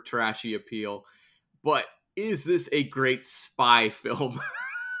pure trashy appeal. But is this a great spy film?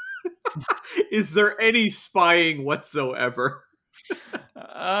 Is there any spying whatsoever?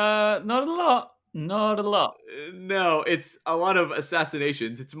 Not a lot. Not a lot. No, it's a lot of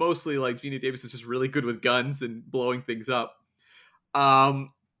assassinations. It's mostly like Gina Davis is just really good with guns and blowing things up.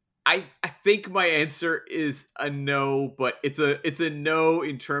 I think my answer is a no, but it's a no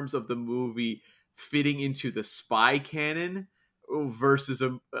in terms of the movie fitting into the spy canon versus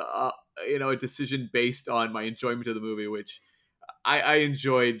a decision based on my enjoyment of the movie, which I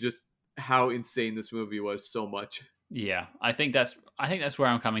enjoyed just how insane this movie was so much. Yeah, I think that's where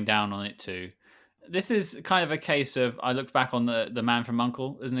I'm coming down on it too. This is kind of a case of, I looked back on the Man from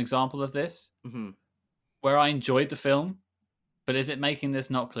U.N.C.L.E. as an example of this, where I enjoyed the film, but is it making this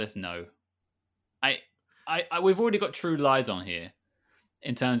knock list? No. I we've already got True Lies on here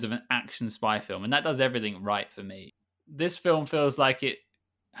in terms of an action spy film, and that does everything right for me. This film feels like it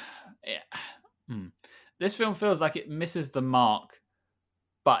this film feels like it misses the mark,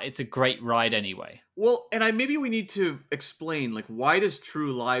 but it's a great ride anyway. Well, and maybe we need to explain, like, why does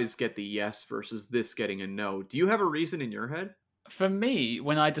True Lies get the yes versus this getting a no? Do you have a reason in your head? For me,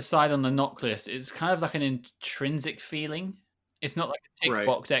 when I decide on the knock list, it's kind of like an intrinsic feeling. It's not like a tick Right.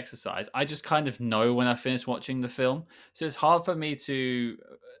 box exercise. I just kind of know when I finish watching the film. So it's hard for me to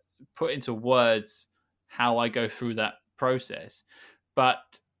put into words how I go through that process.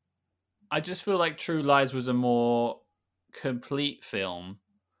 But I just feel like True Lies was a more complete film,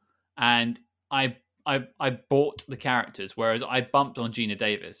 and I bought the characters, whereas I bumped on Gina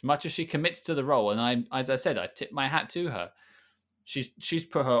Davis. Much as she commits to the role, and as I said, I tip my hat to her. She's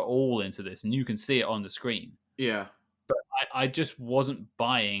put her all into this, and you can see it on the screen. Yeah. But I just wasn't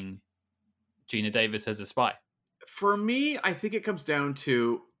buying Gina Davis as a spy. For me, I think it comes down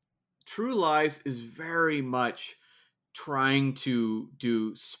to True Lies is very much trying to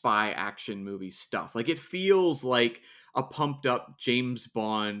do spy action movie stuff. Like, it feels like a pumped up James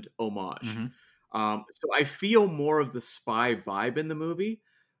Bond homage. Mm-hmm. So I feel more of the spy vibe in the movie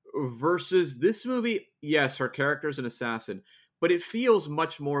versus this movie. Yes, her character is an assassin, but it feels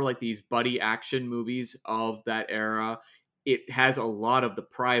much more like these buddy action movies of that era. It has a lot of the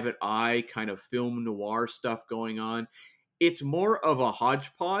private eye kind of film noir stuff going on. It's more of a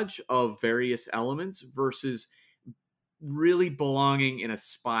hodgepodge of various elements versus really belonging in a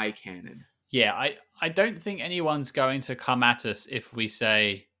spy canon. Yeah, I don't think anyone's going to come at us if we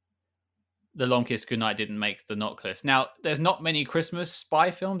say The Long Kiss Goodnight didn't make the knock list. Now, there's not many Christmas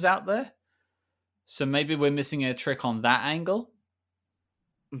spy films out there, so maybe we're missing a trick on that angle.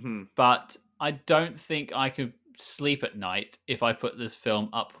 Mm-hmm. But I don't think I could sleep at night if I put this film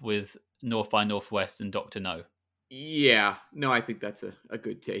up with North by Northwest and Doctor No. Yeah, no, I think that's a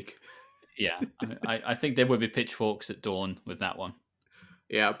good take. Yeah, I think there would be pitchforks at dawn with that one.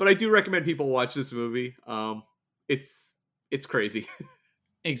 Yeah, but I do recommend people watch this movie. It's crazy.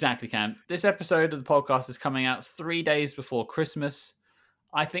 Exactly, Cam. This episode of the podcast is coming out 3 days before Christmas.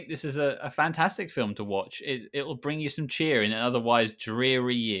 I think this is a fantastic film to watch. It will bring you some cheer in an otherwise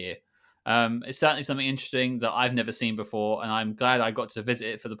dreary year. It's certainly something interesting that I've never seen before, and I'm glad I got to visit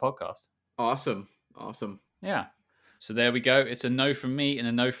it for the podcast. Awesome. Yeah. So there we go. It's a no from me and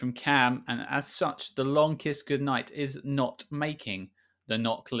a no from Cam. And as such, The Long Kiss Goodnight is not making the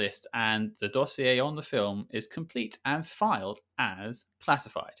knock list. And the dossier on the film is complete and filed as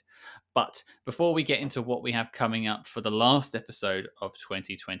classified. But before we get into what we have coming up for the last episode of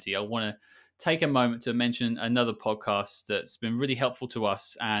 2020, I want to take a moment to mention another podcast that's been really helpful to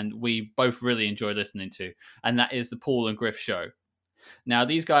us and we both really enjoy listening to. And that is the Paul and Griff Show. Now,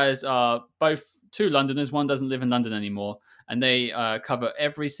 these guys are both two Londoners. One doesn't live in London anymore. And they cover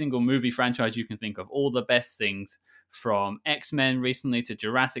every single movie franchise you can think of. All the best things from X-Men recently to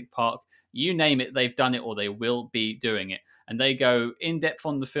Jurassic Park. You name it, they've done it or they will be doing it. And they go in depth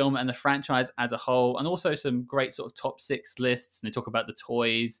on the film and the franchise as a whole, and also some great sort of top 6 lists. And they talk about the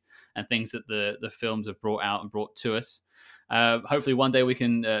toys and things that the films have brought out and brought to us. Hopefully one day we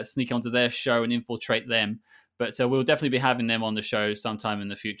can sneak onto their show and infiltrate them. But we'll definitely be having them on the show sometime in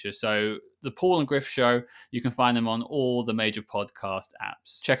the future. So the Paul and Griff Show, you can find them on all the major podcast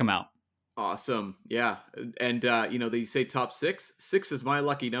apps. Check them out. Awesome. Yeah. And, they say top 6. 6 is my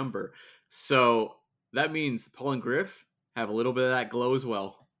lucky number. So that means Paul and Griff have a little bit of that glow as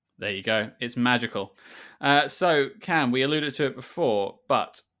well. There you go. It's magical. So, Cam, we alluded to it before,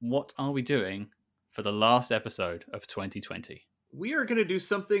 but what are we doing for the last episode of 2020? We are going to do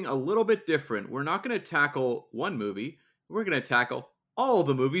something a little bit different. We're not going to tackle one movie. We're going to tackle all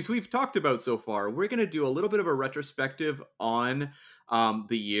the movies we've talked about so far. We're going to do a little bit of a retrospective on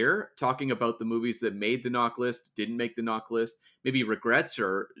the year, talking about the movies that made the knock list, didn't make the knock list, maybe regrets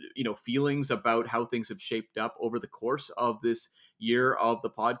or, feelings about how things have shaped up over the course of this year of the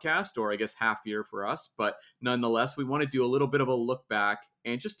podcast, or I guess half year for us. But nonetheless, we want to do a little bit of a look back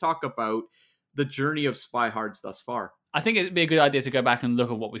and just talk about the journey of Spy Hards thus far. I think it'd be a good idea to go back and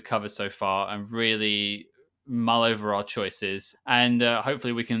look at what we've covered so far and really mull over our choices. And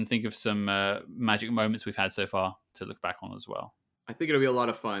hopefully we can think of some magic moments we've had so far to look back on as well. I think it'll be a lot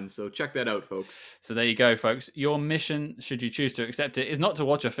of fun. So check that out, folks. So there you go, folks. Your mission, should you choose to accept it, is not to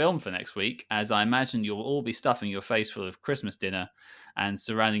watch a film for next week, as I imagine you'll all be stuffing your face full of Christmas dinner and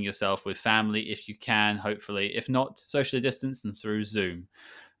surrounding yourself with family if you can, hopefully. If not, socially distance and through Zoom.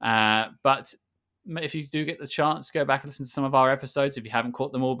 But if you do get the chance, go back and listen to some of our episodes if you haven't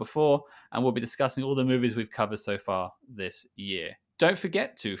caught them all before, and we'll be discussing all the movies we've covered so far this year. don't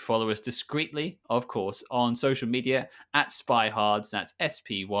forget to follow us discreetly, of course, on social media at Spyhards. That's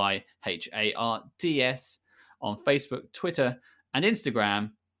SPYHARDS on Facebook, Twitter, and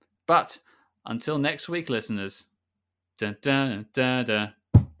Instagram. But until next week, listeners. Dun, dun, dun, dun.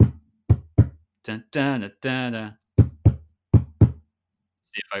 Dun, dun, dun, dun.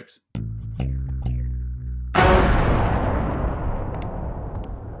 See you, folks.